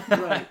 Yeah.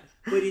 Right.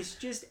 But it's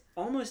just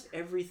almost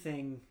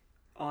everything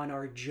on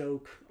our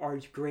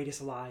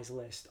greatest lies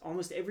list.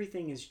 Almost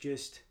everything is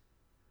just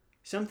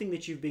something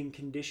that you've been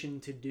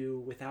conditioned to do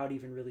without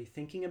even really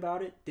thinking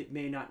about it, that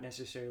may not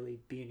necessarily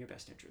be in your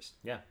best interest.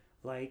 Yeah.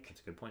 Like,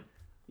 that's a good point.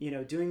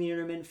 doing the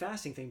intermittent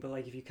fasting thing, but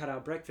like if you cut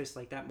out breakfast,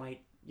 like that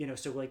might,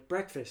 so like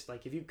breakfast,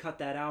 like if you cut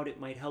that out, it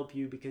might help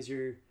you because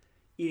you're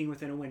eating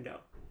within a window.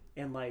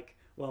 And like,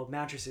 well,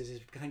 mattresses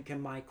is kind of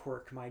my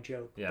quirk, my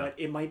joke, but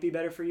it might be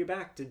better for your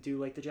back to do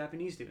like the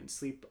Japanese do and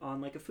sleep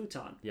on like a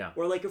futon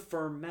or like a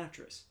firm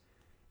mattress.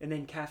 And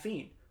then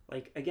caffeine,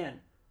 like again,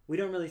 we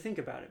don't really think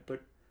about it,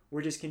 but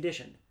we're just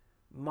conditioned.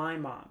 My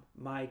mom,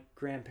 my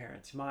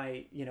grandparents,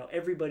 my,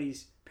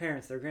 everybody's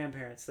parents, their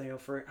grandparents,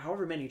 for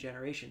however many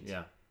generations,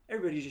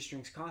 everybody just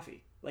drinks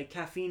coffee. Like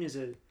caffeine is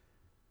a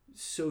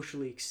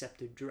socially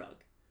accepted drug,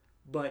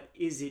 but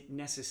is it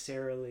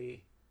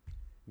necessarily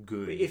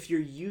good? If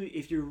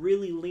you're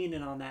really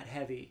leaning on that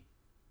heavy,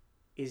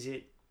 is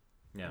it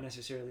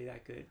necessarily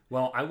that good?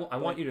 Well, I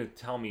want you to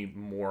tell me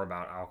more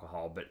about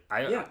alcohol, but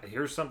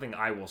here's something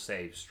I will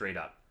say straight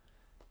up.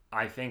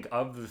 I think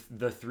of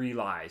the 3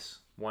 lies,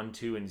 1,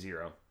 2, and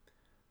 0,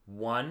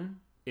 1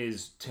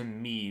 is to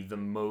me the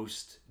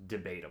most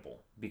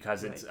debatable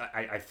because it's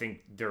I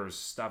think there's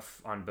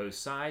stuff on both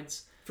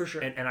sides for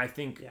sure, and I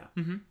think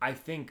I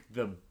think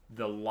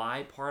the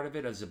lie part of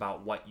it is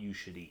about what you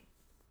should eat.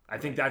 I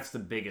think that's the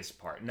biggest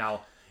part.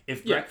 Now,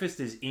 if breakfast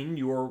is in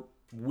your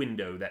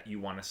window that you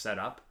want to set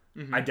up,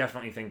 I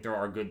definitely think there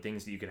are good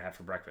things that you could have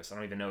for breakfast. I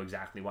don't even know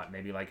exactly what.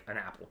 Maybe like an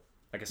apple,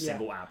 like a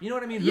single apple. You know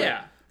what I mean?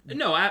 Yeah.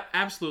 No,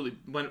 absolutely.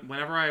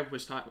 Whenever I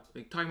was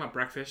talking about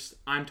breakfast,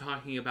 I'm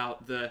talking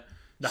about the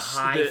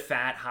high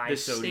fat, high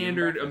sodium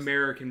standard breakfast.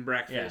 American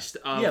breakfast.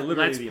 Literally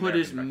let's the put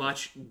American as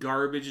much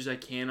garbage as I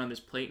can on this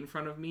plate in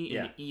front of me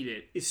and eat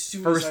it. As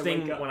soon first as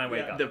thing wake up. when I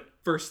wake up. The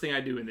first thing I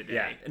do in the day.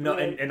 Yeah, no,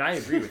 and I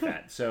agree with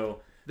that.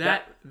 So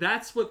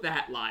that's what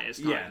that lie is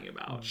talking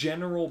about.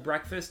 General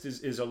breakfast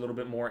is a little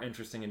bit more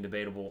interesting and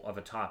debatable of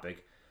a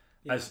topic.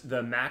 As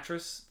the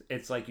mattress,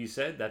 it's like you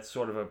said, that's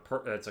sort of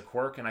it's a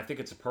quirk, and I think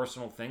it's a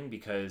personal thing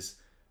because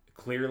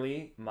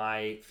clearly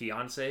my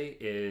fiance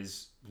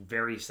is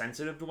very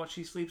sensitive to what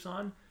she sleeps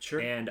on,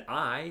 and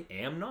I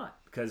am not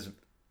because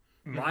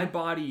my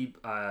body,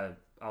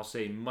 I'll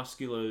say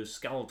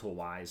musculoskeletal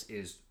wise,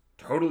 is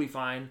totally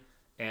fine,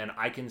 and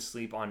I can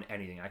sleep on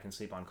anything. I can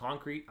sleep on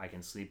concrete, I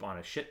can sleep on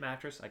a shit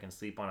mattress, I can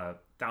sleep on a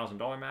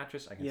 $1,000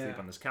 mattress, I can sleep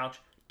on this couch.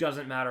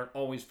 Doesn't matter.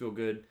 Always feel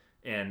good.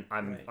 And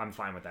I'm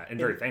fine with that and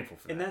very thankful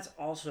for that. And that's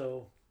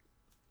also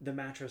the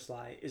mattress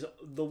lie is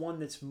the one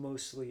that's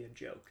mostly a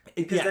joke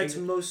because that's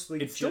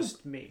mostly it's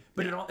just me.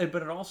 But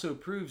it also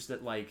proves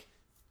that like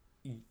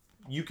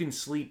you can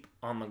sleep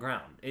on the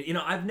ground.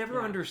 I've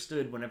never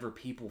understood whenever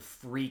people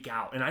freak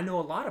out, and I know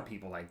a lot of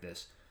people like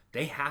this.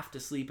 They have to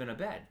sleep in a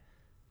bed.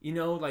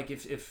 Like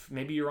if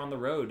maybe you're on the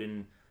road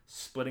and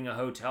splitting a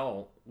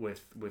hotel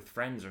with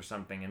friends or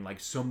something, and like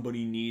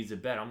somebody needs a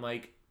bed. I'm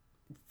like,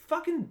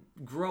 fucking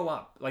grow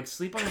up. Like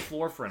sleep on the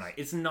floor for a night.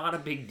 It's not a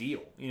big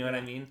deal. You know what I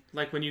mean?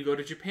 Like when you go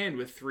to Japan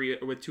with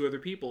 2 other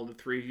people, the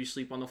 3 of you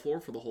sleep on the floor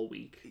for the whole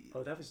week.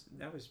 Oh, that was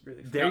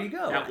really fun. There you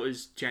go. That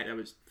was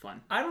fun.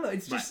 I don't know.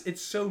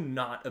 It's so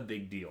not a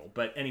big deal.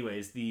 But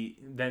anyways,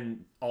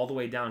 then all the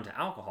way down to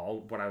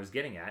alcohol. What I was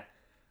getting at,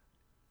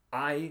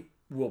 I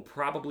will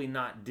probably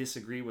not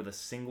disagree with a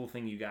single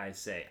thing you guys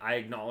say. I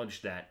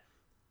acknowledge that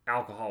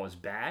alcohol is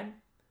bad.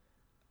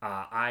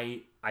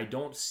 I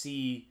don't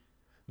see.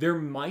 There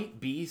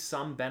might be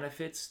some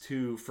benefits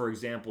to, for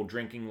example,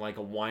 drinking like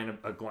a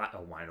glass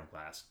of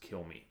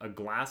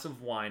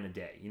wine a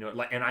day.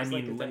 And I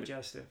mean like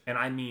digestive. And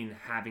I mean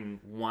having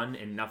one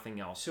and nothing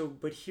else. So,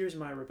 but here's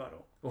my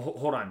rebuttal. Well,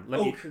 hold on.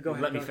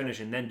 Let me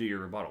finish and then do your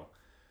rebuttal.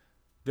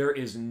 There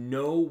is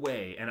no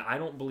way, and I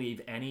don't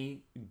believe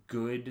any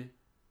good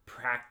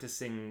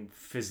practicing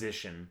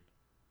physician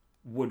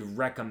would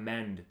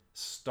recommend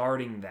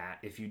starting that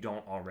if you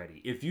don't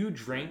already. If you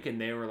drink and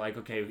they were like,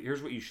 okay,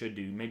 here's what you should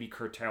do, maybe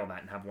curtail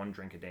that and have 1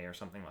 drink a day or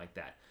something like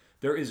that.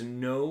 There is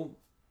no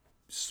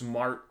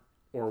smart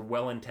or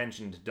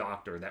well-intentioned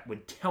doctor that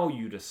would tell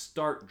you to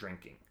start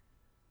drinking.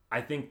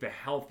 I think the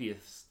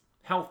healthiest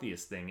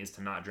thing is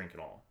to not drink at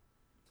all.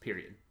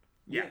 Period.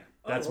 Yeah.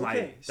 That's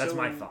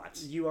my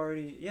thoughts. You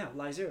already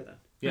lie 0 then.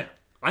 Yeah.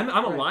 I'm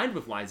aligned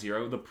with lie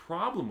 0. The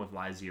problem with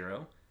lie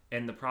 0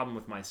 and the problem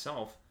with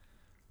myself,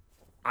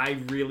 I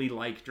really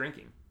like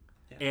drinking,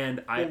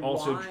 and I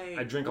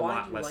drink a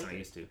lot less than I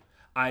used to.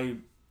 I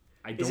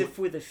don't. Is it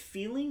for the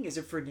feeling? Is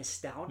it for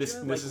nostalgia? This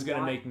is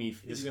gonna make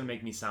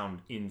me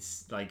sound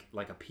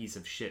like a piece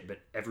of shit. But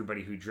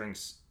everybody who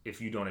drinks, if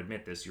you don't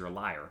admit this, you're a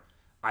liar.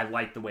 I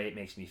like the way it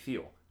makes me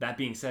feel. That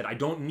being said, I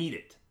don't need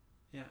it.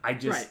 Yeah.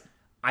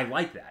 I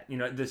like that.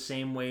 The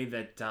same way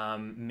that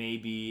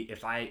maybe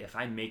if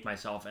I make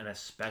myself an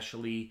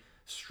especially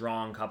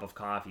strong cup of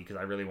coffee because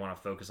I really want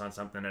to focus on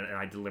something and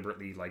I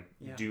deliberately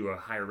do a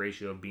higher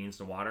ratio of beans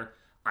to water,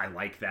 I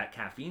like that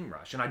caffeine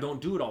rush, and I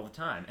don't do it all the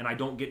time, and I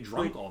don't get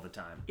drunk all the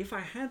time. If I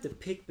had to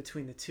pick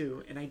between the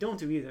two, and I don't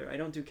do either, I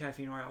don't do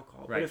caffeine or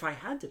alcohol, right. But if I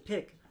had to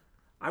pick,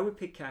 I would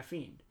pick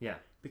caffeine. Yeah.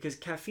 Because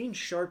caffeine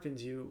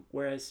sharpens you,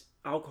 whereas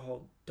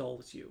alcohol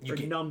dulls you or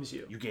numbs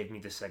you. You gave me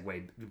the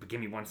segue. Give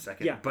me 1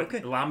 second. Yeah, but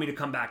allow me to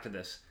come back to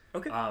this.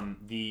 Okay.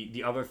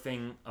 The other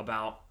thing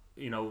about,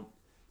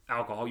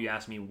 alcohol, you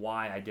ask me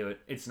why I do it.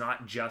 It's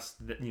not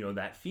just that,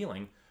 that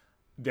feeling.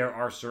 There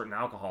are certain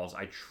alcohols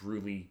I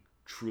truly,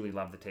 truly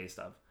love the taste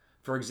of.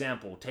 For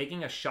example,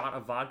 taking a shot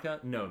of vodka,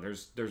 no,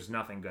 there's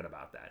nothing good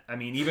about that. I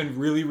mean, even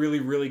really, really,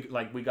 really,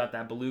 like we got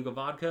that Beluga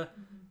vodka,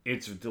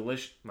 it's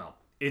delicious. Well,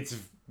 it's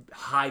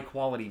high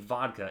quality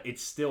vodka. It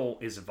still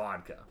is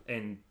vodka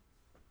and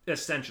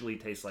essentially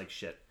tastes like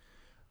shit.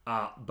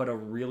 But a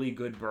really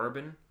good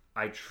bourbon,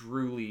 I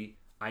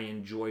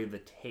enjoy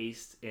the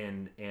taste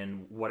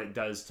and what it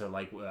does to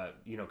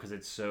because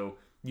it's so,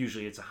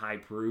 usually it's a high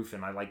proof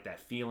and I like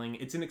that feeling.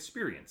 It's an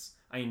experience.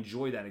 I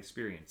enjoy that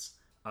experience.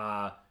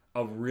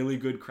 A really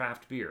good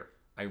craft beer,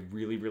 I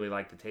really, really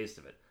like the taste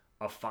of it.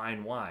 A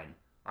fine wine,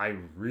 I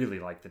really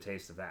like the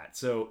taste of that.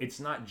 So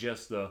it's not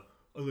just I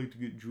like to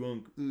get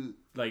drunk.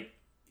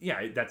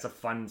 That's a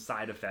fun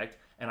side effect,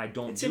 and I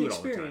don't do it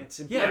all the time. It's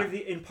an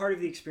experience, and part of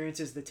the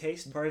experience is the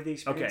taste, part of the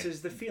experience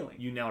is the feeling.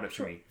 You nailed it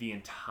for me. The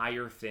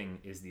entire thing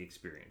is the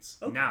experience.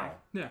 Okay. Now,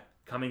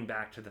 coming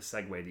back to the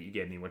segue that you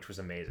gave me, which was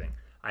amazing.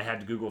 I had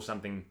to Google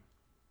something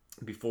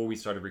before we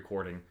started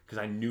recording because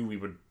I knew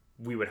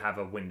we would have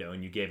a window,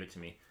 and you gave it to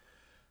me.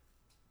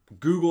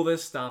 Google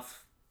this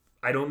stuff.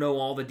 I don't know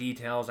all the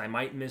details. I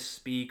might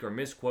misspeak or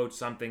misquote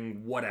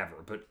something, whatever.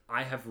 But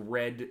I have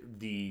read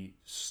the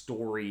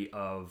story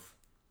of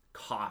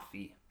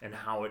coffee and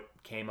how it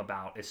came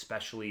about,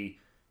 especially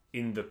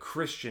in the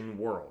Christian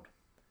world.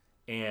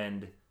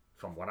 And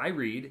from what I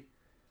read,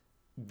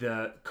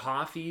 the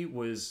coffee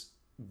was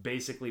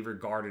basically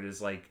regarded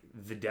as like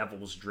the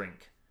devil's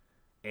drink.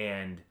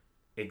 And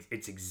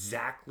it's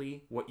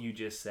exactly what you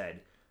just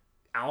said.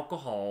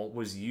 Alcohol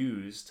was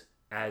used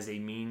as a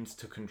means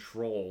to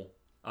control,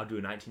 I'll do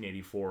a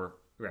 1984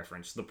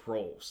 reference, the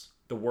proles,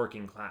 the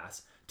working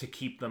class, to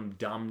keep them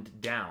dumbed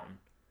down.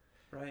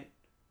 Right.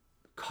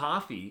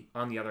 Coffee,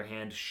 on the other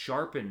hand,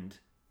 sharpened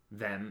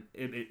them,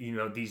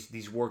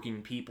 these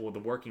working people, the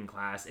working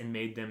class, and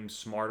made them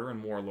smarter and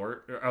more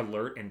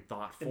alert and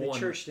thoughtful. And the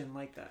church didn't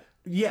like that.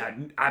 Yeah,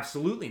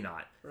 absolutely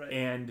not. Right.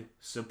 And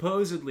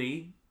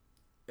supposedly,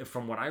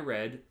 from what I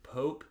read,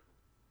 Pope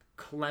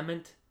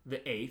Clement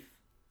VIII,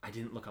 I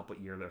didn't look up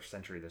what year or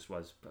century this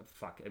was, but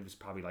it was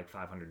probably like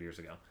 500 years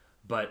ago.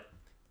 But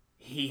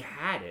he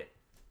had it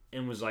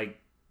and was like,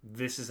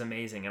 this is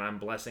amazing, and I'm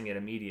blessing it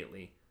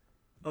immediately.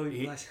 Oh,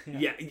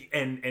 yeah.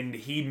 And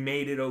he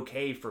made it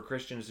okay for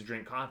Christians to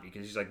drink coffee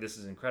because he's like, this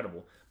is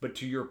incredible. But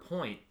to your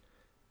point,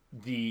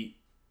 the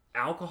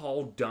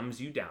alcohol dumbs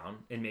you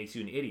down and makes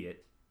you an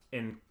idiot,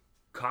 and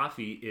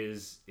coffee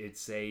it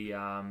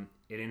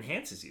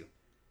enhances you.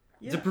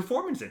 Yeah. It's a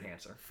performance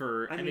enhancer.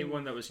 For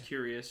anyone that was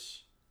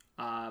curious,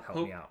 me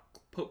out.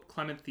 Pope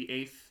Clement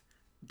VIII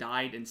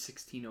died in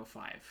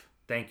 1605.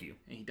 Thank you.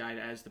 And he died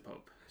as the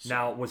Pope. So.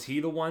 Now, was he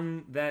the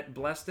one that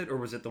blessed it, or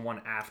was it the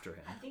one after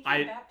him? I think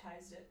he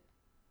baptized it.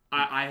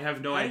 I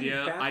have no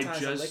idea.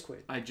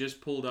 I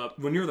just pulled up.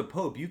 When you're the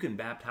Pope, you can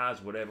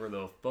baptize whatever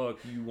the fuck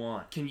you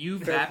want. Can you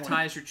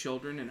baptize your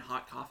children in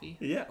hot coffee?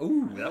 Yeah.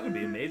 Ooh, that would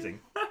be amazing.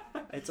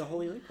 It's a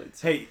holy liquid.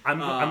 Hey, I'm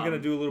going to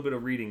do a little bit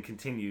of reading,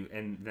 continue,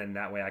 and then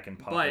that way I can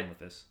pop in with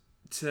this.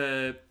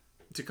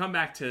 To come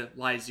back to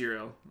Lie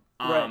Zero,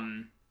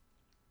 right.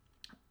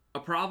 A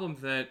problem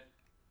that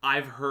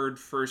I've heard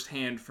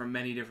firsthand from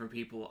many different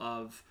people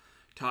of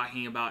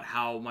talking about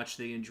how much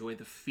they enjoy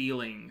the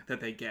feeling that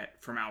they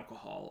get from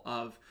alcohol,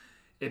 of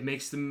it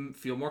makes them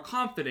feel more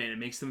confident, it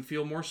makes them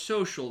feel more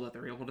social, that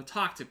they're able to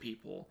talk to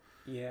people.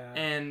 Yeah.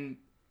 And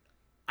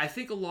I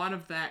think a lot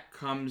of that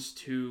comes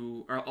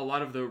to, or a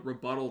lot of the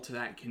rebuttal to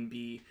that can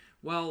be,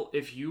 well,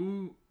 if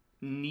you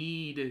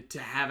need to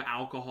have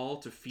alcohol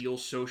to feel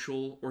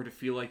social or to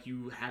feel like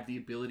you have the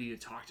ability to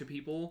talk to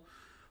people,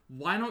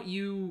 why don't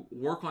you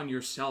work on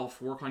your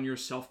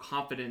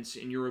self-confidence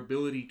and your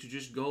ability to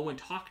just go and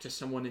talk to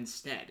someone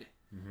instead?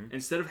 Mm-hmm.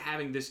 Instead of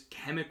having this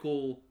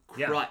chemical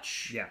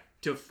crutch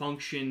to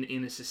function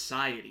in a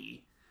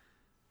society,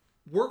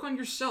 work on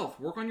yourself.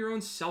 Work on your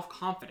own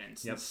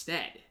self-confidence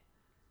instead.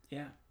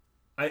 Yeah.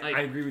 I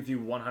agree with you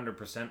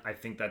 100%. I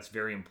think that's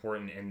very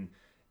important, and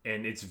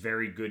it's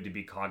very good to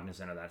be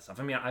cognizant of that stuff.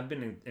 I mean, I've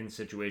been in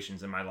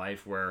situations in my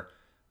life where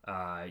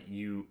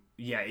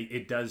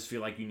it does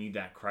feel like you need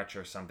that crutch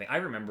or something. I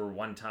remember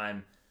one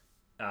time,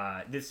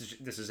 this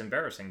is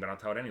embarrassing, but I'll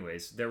tell it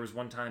anyways. There was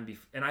one time,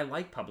 and I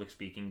like public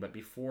speaking, but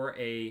before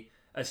a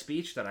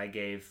speech that I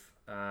gave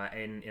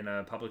in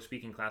a public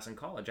speaking class in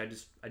college,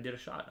 I did a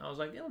shot. I was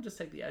like, it'll just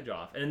take the edge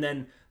off. And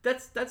then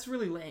that's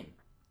really lame.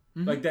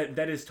 Mm-hmm. Like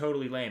that is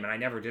totally lame, and I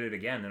never did it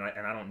again, and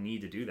I don't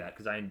need to do that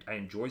because I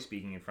enjoy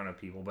speaking in front of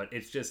people, but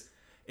it's just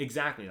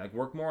exactly like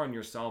work more on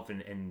yourself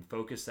and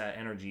focus that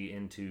energy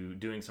into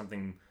doing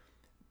something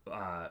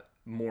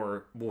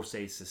more, we'll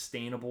say,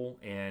 sustainable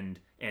and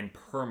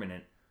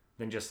permanent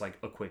than just like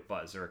a quick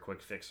buzz or a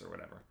quick fix or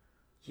whatever.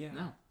 Yeah.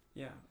 No.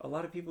 Yeah, a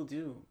lot of people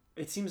do.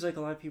 It seems like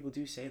a lot of people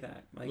do say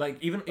that.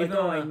 Even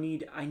oh, I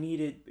need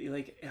it.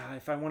 Like,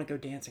 if I want to go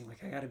dancing,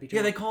 like I got to be drunk.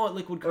 Yeah, they call it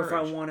liquid courage.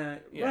 Or if I want to,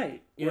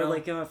 right? You or know?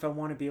 like, if I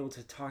want to be able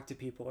to talk to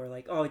people, or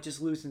like, oh, it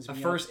just loosens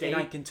me first up, date,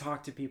 and I can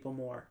talk to people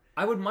more.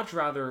 I would much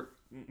rather,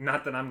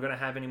 not that I'm going to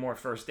have any more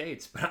first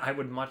dates, but I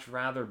would much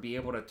rather be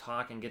able to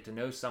talk and get to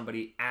know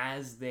somebody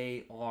as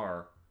they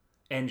are,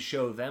 and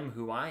show them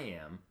who I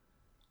am,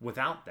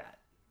 without that.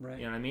 Right.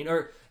 You know what I mean?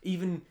 Or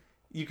even,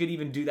 you could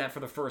even do that for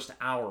the first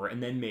hour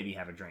and then maybe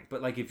have a drink.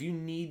 But like, if you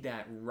need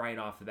that right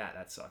off the bat,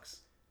 that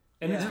sucks.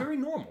 And it's very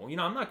normal. You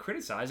know, I'm not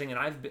criticizing,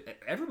 and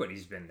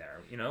everybody's been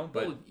there, you know?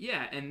 But well,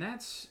 yeah, and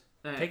that's...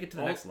 take it to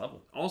the next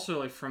level. Also,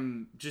 like,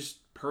 from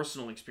just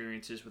personal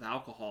experiences with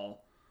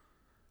alcohol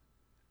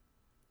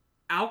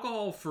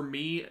for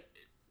me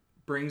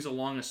brings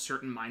along a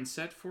certain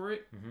mindset for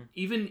it. Mm-hmm.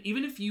 Even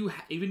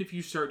if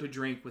you start to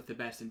drink with the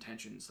best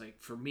intentions,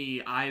 like for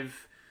me,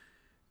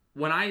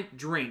 when I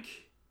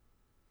drink,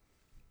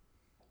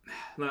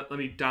 let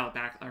me dial it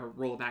back or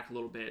roll it back a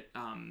little bit.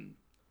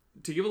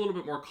 To give a little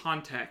bit more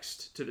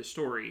context to the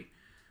story,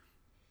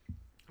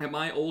 at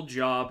my old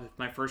job,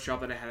 my first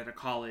job that I had at a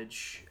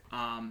college,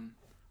 I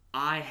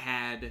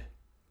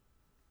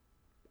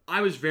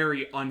was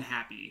very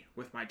unhappy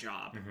with my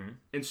job. Mm-hmm.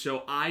 And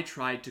so I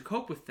tried to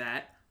cope with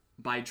that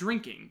by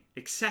drinking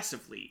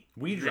excessively.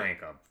 We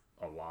drank a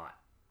lot.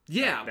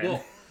 Yeah,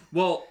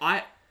 well,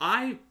 I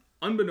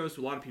unbeknownst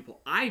to a lot of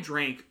people, I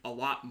drank a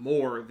lot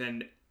more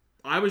than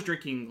I was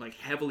drinking, like,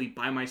 heavily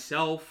by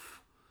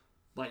myself,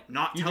 like,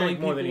 not telling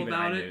people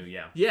about it.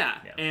 Yeah,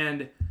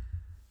 and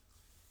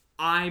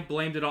I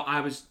blamed it all. I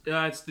was,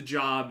 it's the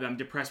job. I'm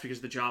depressed because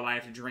of the job. I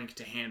have to drink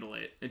to handle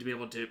it and to be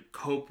able to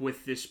cope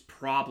with this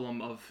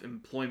problem of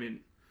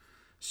employment.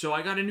 So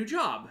I got a new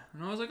job,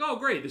 and I was like, oh,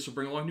 great, this will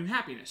bring along new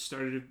happiness.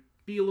 Started to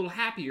be a little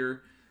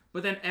happier,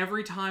 but then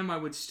every time I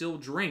would still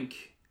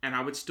drink, and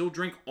I would still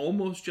drink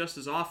almost just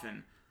as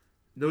often,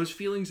 those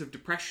feelings of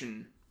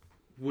depression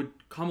would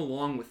come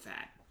along with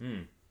that. So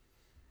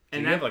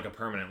and you have like a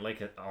permanent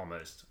link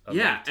almost.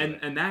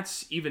 And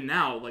that's even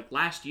now. Like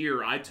last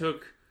year, I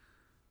took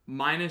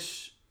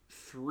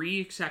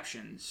 -3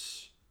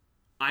 exceptions.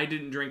 I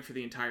didn't drink for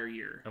the entire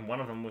year. And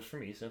one of them was for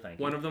me, so thank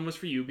you. One of them was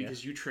for you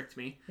because you tricked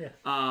me. Yeah.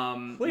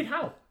 Wait,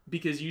 how?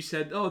 Because you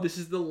said, oh, this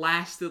is the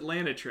last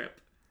Atlanta trip.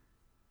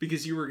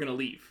 Because you were going to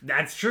leave.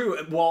 That's true.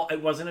 Well, it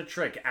wasn't a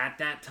trick. At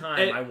that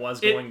time, I was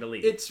going to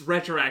leave. It's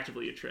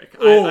retroactively a trick.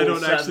 Oh, I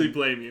don't actually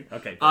blame you.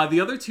 Okay. The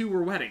other two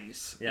were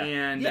weddings. Yeah.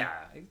 And,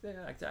 yeah,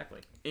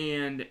 exactly.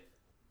 And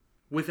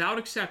without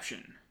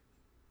exception,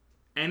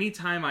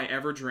 anytime I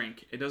ever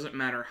drink, it doesn't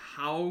matter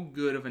how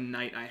good of a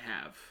night I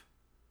have,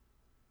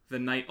 the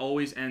night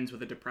always ends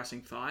with a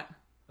depressing thought.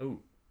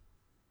 Ooh.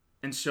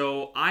 And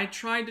so I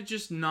tried to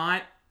just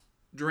not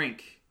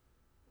drink.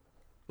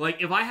 Like,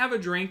 if I have a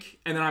drink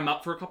and then I'm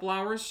up for a couple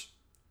hours,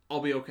 I'll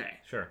be okay.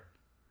 Sure.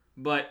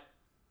 But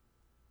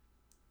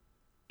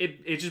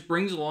it just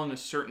brings along a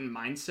certain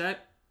mindset,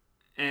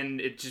 and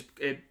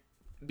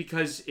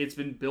because it's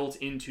been built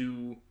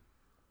into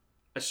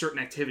a certain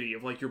activity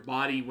of, like, your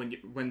body,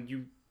 when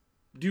you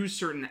do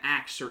certain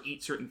acts or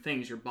eat certain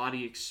things, your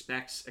body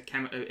expects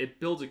it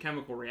builds a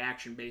chemical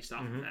reaction based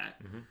off of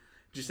that,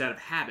 just out of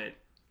habit.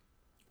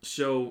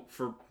 So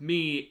for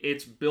me,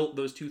 it's built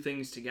those two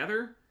things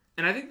together.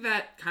 And I think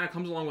that kind of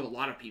comes along with a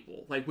lot of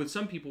people. Like, with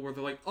some people where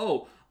they're like,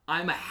 oh,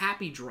 I'm a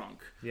happy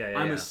drunk.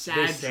 I'm a sad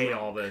drunk. They say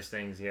all those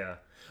things, yeah.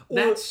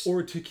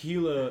 Or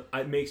tequila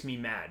makes me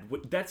mad.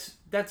 That's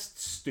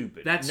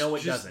stupid. That's no,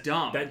 it just doesn't.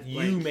 dumb. That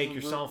you make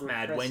yourself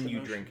mad when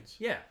you drink.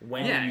 Yeah,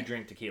 when you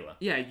drink tequila.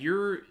 Yeah,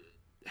 your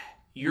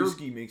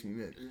whiskey makes me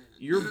mad.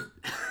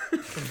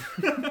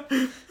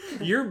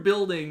 You're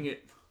building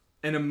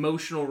an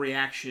emotional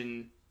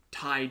reaction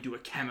tied to a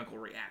chemical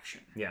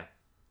reaction. Yeah,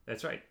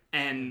 that's right.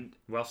 And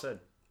well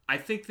said. I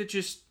think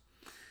less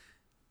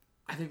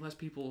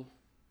people.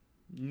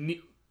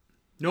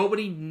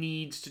 Nobody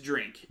needs to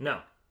drink.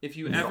 No. If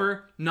you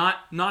ever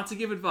not to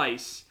give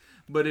advice,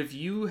 but if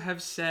you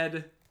have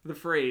said the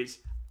phrase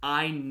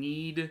 "I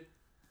need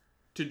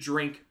to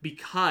drink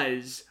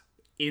because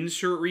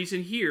insert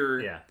reason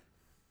here,"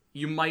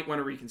 you might want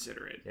to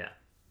reconsider it.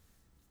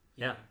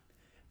 Yeah.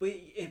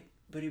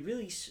 But it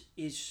really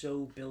is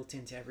so built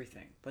into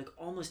everything. Like,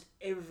 almost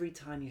every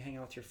time you hang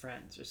out with your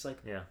friends, it's like,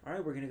 all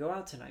right, we're going to go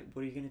out tonight.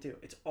 What are you going to do?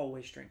 It's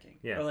always drinking.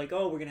 Yeah. Or like,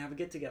 oh, we're going to have a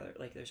get-together.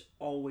 Like, there's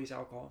always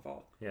alcohol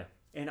involved. Yeah.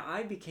 And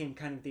I became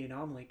kind of the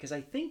anomaly, because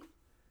I think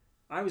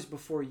I was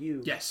before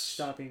you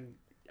stopping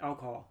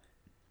alcohol.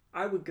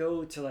 I would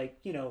go to, like,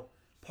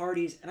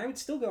 parties, and I would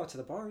still go out to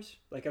the bars.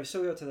 Like, I would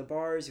still go out to the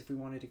bars if we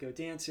wanted to go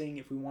dancing,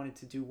 if we wanted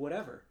to do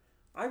whatever.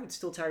 I would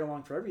still tag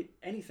along for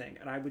anything,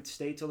 and I would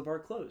stay till the bar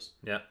closed.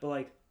 Yeah. But,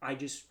 like, I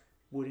just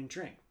wouldn't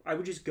drink. I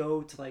would just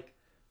go to, like,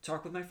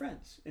 talk with my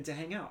friends and to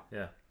hang out.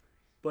 Yeah.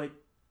 But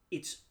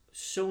it's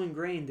so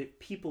ingrained that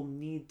people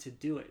need to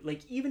do it.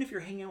 Like, even if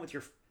you're hanging out with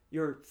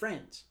your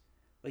friends,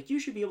 like, you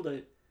should be able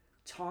to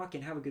talk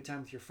and have a good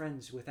time with your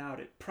friends without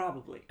it,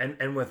 probably. And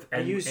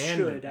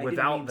should. I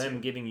without didn't mean them to.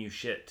 giving you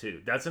shit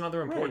too. That's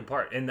another important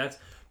part, and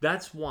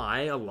that's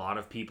why a lot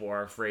of people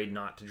are afraid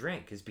not to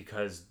drink, is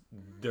because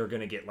they're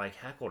gonna get like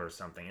heckled or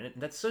something, and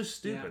that's so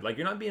stupid. Yeah. Like,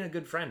 you're not being a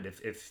good friend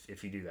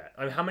if you do that.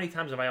 I mean, how many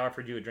times have I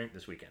offered you a drink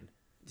this weekend?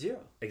 0.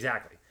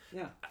 Exactly.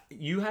 Yeah.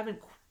 You haven't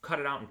cut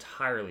it out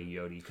entirely,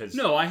 Yodi, because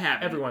No, I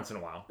haven't. every once in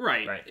a while,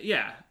 Right.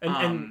 Yeah.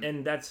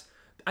 and that's,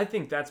 I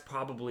think that's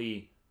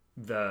probably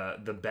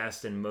the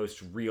best and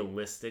most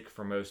realistic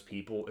for most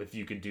people, if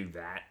you could do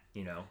that,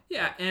 you know.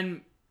 Yeah,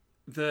 and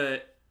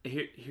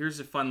here's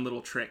a fun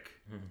little trick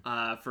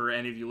for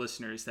any of you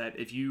listeners, that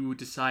if you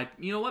decide,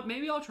 you know what,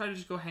 maybe I'll try to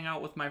just go hang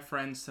out with my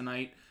friends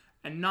tonight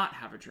and not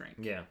have a drink.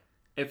 Yeah.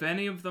 If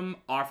any of them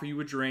offer you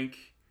a drink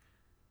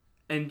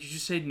and you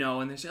just say no,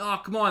 and they say, oh,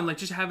 come on, like,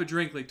 just have a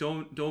drink, like,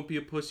 don't be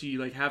a pussy,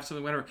 like, have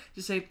something, whatever.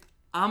 Just say,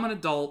 I'm an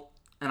adult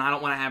and I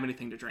don't want to have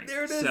anything to drink.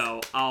 There it is. So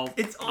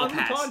It's I'll on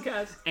pass. the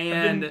podcast.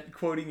 And I've been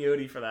quoting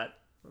Yodi for that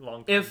a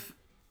long time.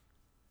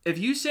 if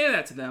you say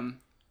that to them,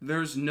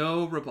 there's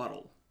no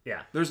rebuttal.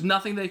 Yeah. There's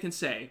nothing they can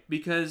say,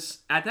 because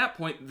at that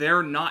point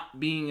they're not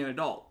being an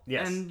adult.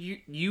 Yes. And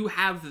you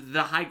have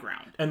the high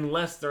ground.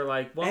 Unless they're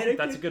like, well, Etiquette.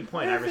 that's a good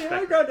point. I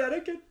respect got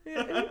etiquette.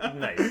 it.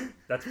 Nice.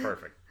 That's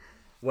perfect.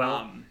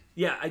 Well,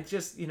 yeah, I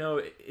just,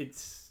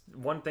 it's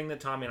one thing that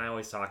Tommy and I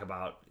always talk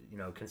about,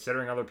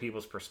 considering other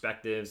people's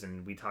perspectives,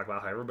 and we talk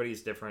about how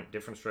everybody's different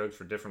strokes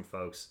for different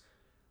folks.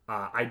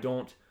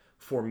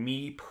 For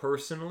me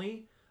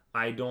personally,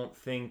 I don't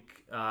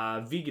think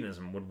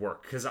veganism would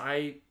work, because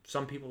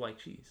some people like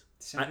cheese.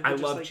 I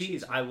love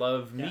cheese. I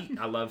love meat.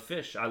 I love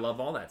fish. I love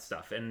all that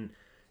stuff. And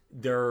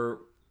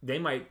they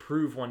might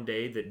prove one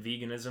day that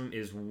veganism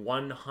is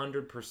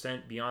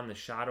 100% beyond the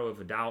shadow of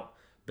a doubt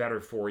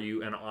better for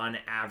you, and on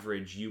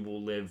average you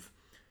will live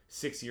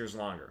 6 years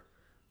longer.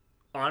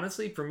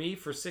 Honestly, for me,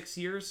 for 6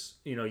 years,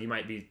 you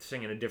might be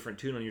singing a different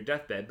tune on your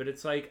deathbed, but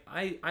it's like,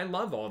 I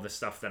love all the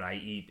stuff that I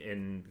eat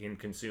and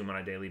consume on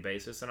a daily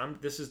basis, and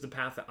this is the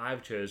path that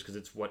I've chose because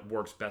it's what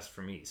works best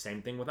for me.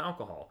 Same thing with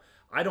alcohol.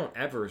 I don't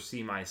ever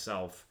see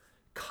myself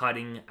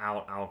cutting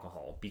out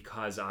alcohol,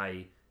 because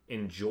I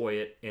enjoy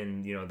it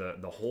in,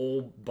 the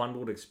whole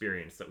bundled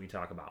experience that we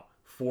talk about.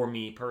 For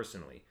me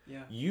personally,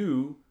 Yeah.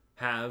 You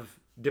have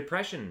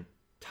depression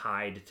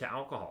tied to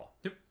alcohol.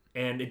 Yep.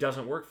 And it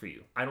doesn't work for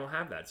you. I don't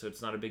have that, so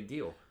it's not a big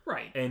deal.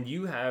 Right. And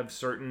you have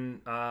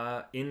certain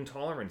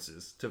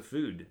intolerances to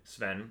food,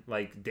 Sven,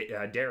 like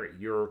dairy.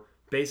 You're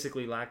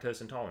basically lactose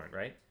intolerant,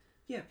 right?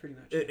 Yeah, pretty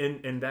much.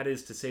 And that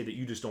is to say that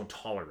you just don't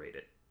tolerate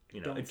it.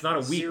 Don't It's not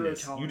a zero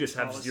weakness. You tolerance just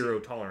have policy. zero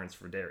tolerance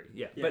for dairy.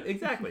 Yeah. But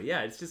exactly.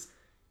 Yeah. It's just,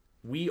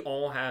 we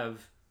all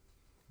have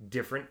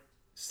different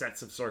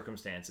sets of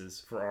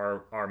circumstances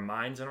for our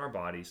minds and our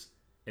bodies,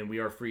 and we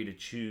are free to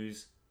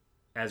choose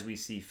as we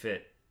see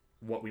fit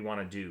what we want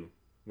to do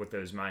with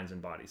those minds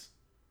and bodies.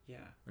 Yeah.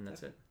 And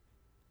that's it.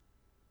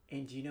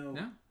 And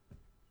Yeah.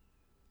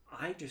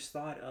 I just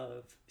thought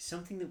of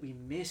something that we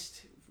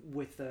missed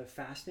with the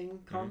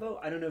fasting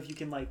combo. I don't know if you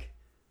can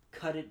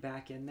cut it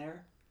back in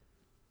there,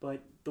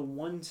 but the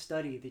one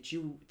study that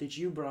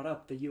you brought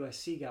up, the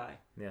USC guy.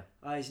 Yeah.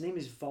 His name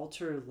is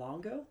Walter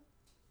Longo.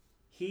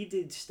 He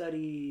did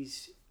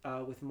studies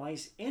with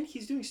mice, and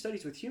he's doing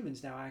studies with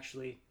humans now.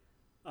 Actually,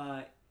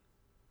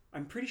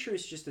 I'm pretty sure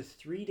it's just a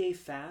 3-day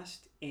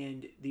fast,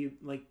 and the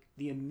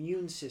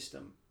immune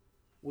system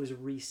was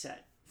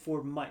reset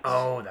for mice.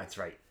 Oh, that's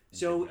right.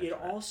 So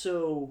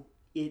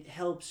it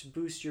helps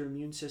boost your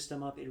immune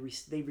system up.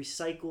 They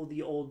recycle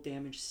the old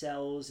damaged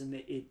cells, and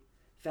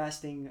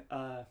fasting.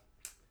 I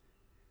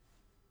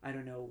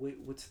don't know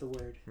what's the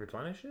word.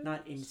 Replenish it?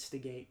 Not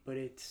instigate, but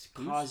it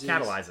causes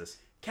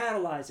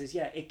Catalyzes.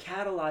 Yeah, it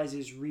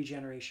catalyzes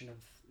regeneration of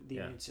the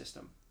immune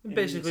system. It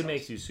basically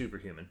makes you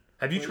superhuman.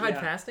 Have you tried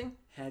fasting?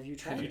 Have you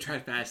tried? Have you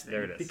tried fasting?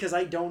 There it is. Because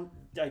I don't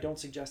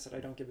suggest it. I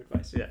don't give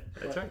advice. Yeah,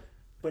 that's right.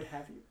 But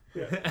have you?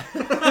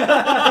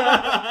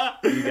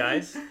 You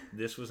guys,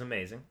 this was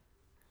amazing.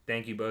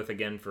 Thank you both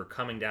again for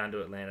coming down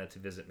to Atlanta to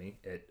visit me.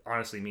 It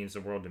honestly means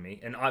the world to me.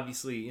 And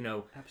obviously,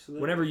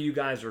 Absolutely. whenever you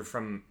guys are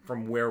from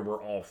where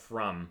we're all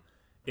from,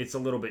 it's a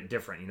little bit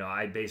different.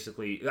 I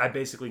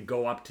basically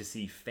go up to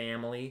see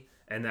family,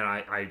 and then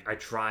I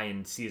try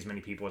and see as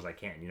many people as I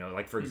can.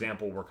 Like, for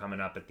example, we're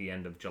coming up at the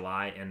end of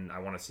July, and I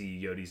want to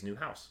see Yodi's new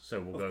house. So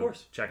we'll go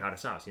check out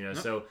his house,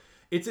 So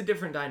it's a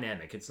different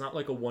dynamic. It's not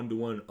like a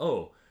one-to-one,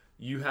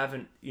 you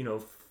haven't,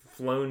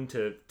 flown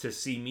to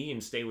see me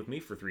and stay with me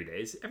for 3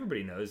 days.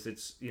 Everybody knows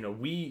it's,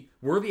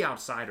 we're the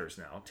outsiders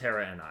now,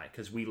 Tara and I,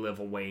 because we live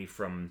away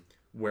from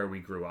where we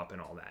grew up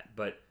and all that.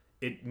 But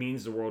it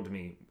means the world to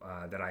me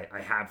that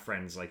I have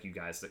friends like you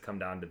guys that come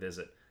down to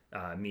visit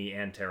me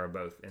and Tara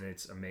both, and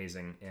it's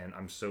amazing. And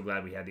I'm so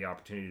glad we had the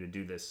opportunity to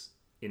do this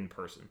in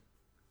person.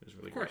 It was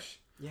really Of course.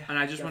 Yeah. And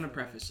I just want to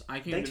preface, I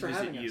came to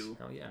visit you.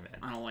 Oh yeah, man.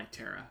 I don't like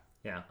Tara.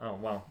 Yeah. Oh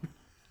well.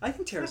 I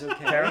think Tara's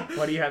okay. Tara,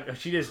 what do you have?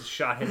 She just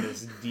shot him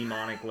this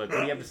demonic look. What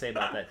do you have to say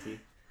about that, T?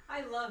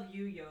 I love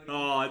you, Yodi.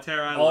 Oh,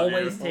 Tara, I love you.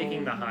 Always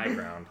taking the high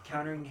ground.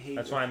 Countering hate.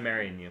 That's why I'm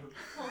marrying you.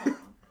 Aw.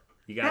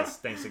 You guys,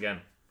 thanks again.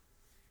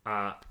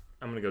 I'm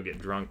gonna go get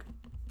drunk.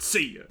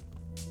 See ya.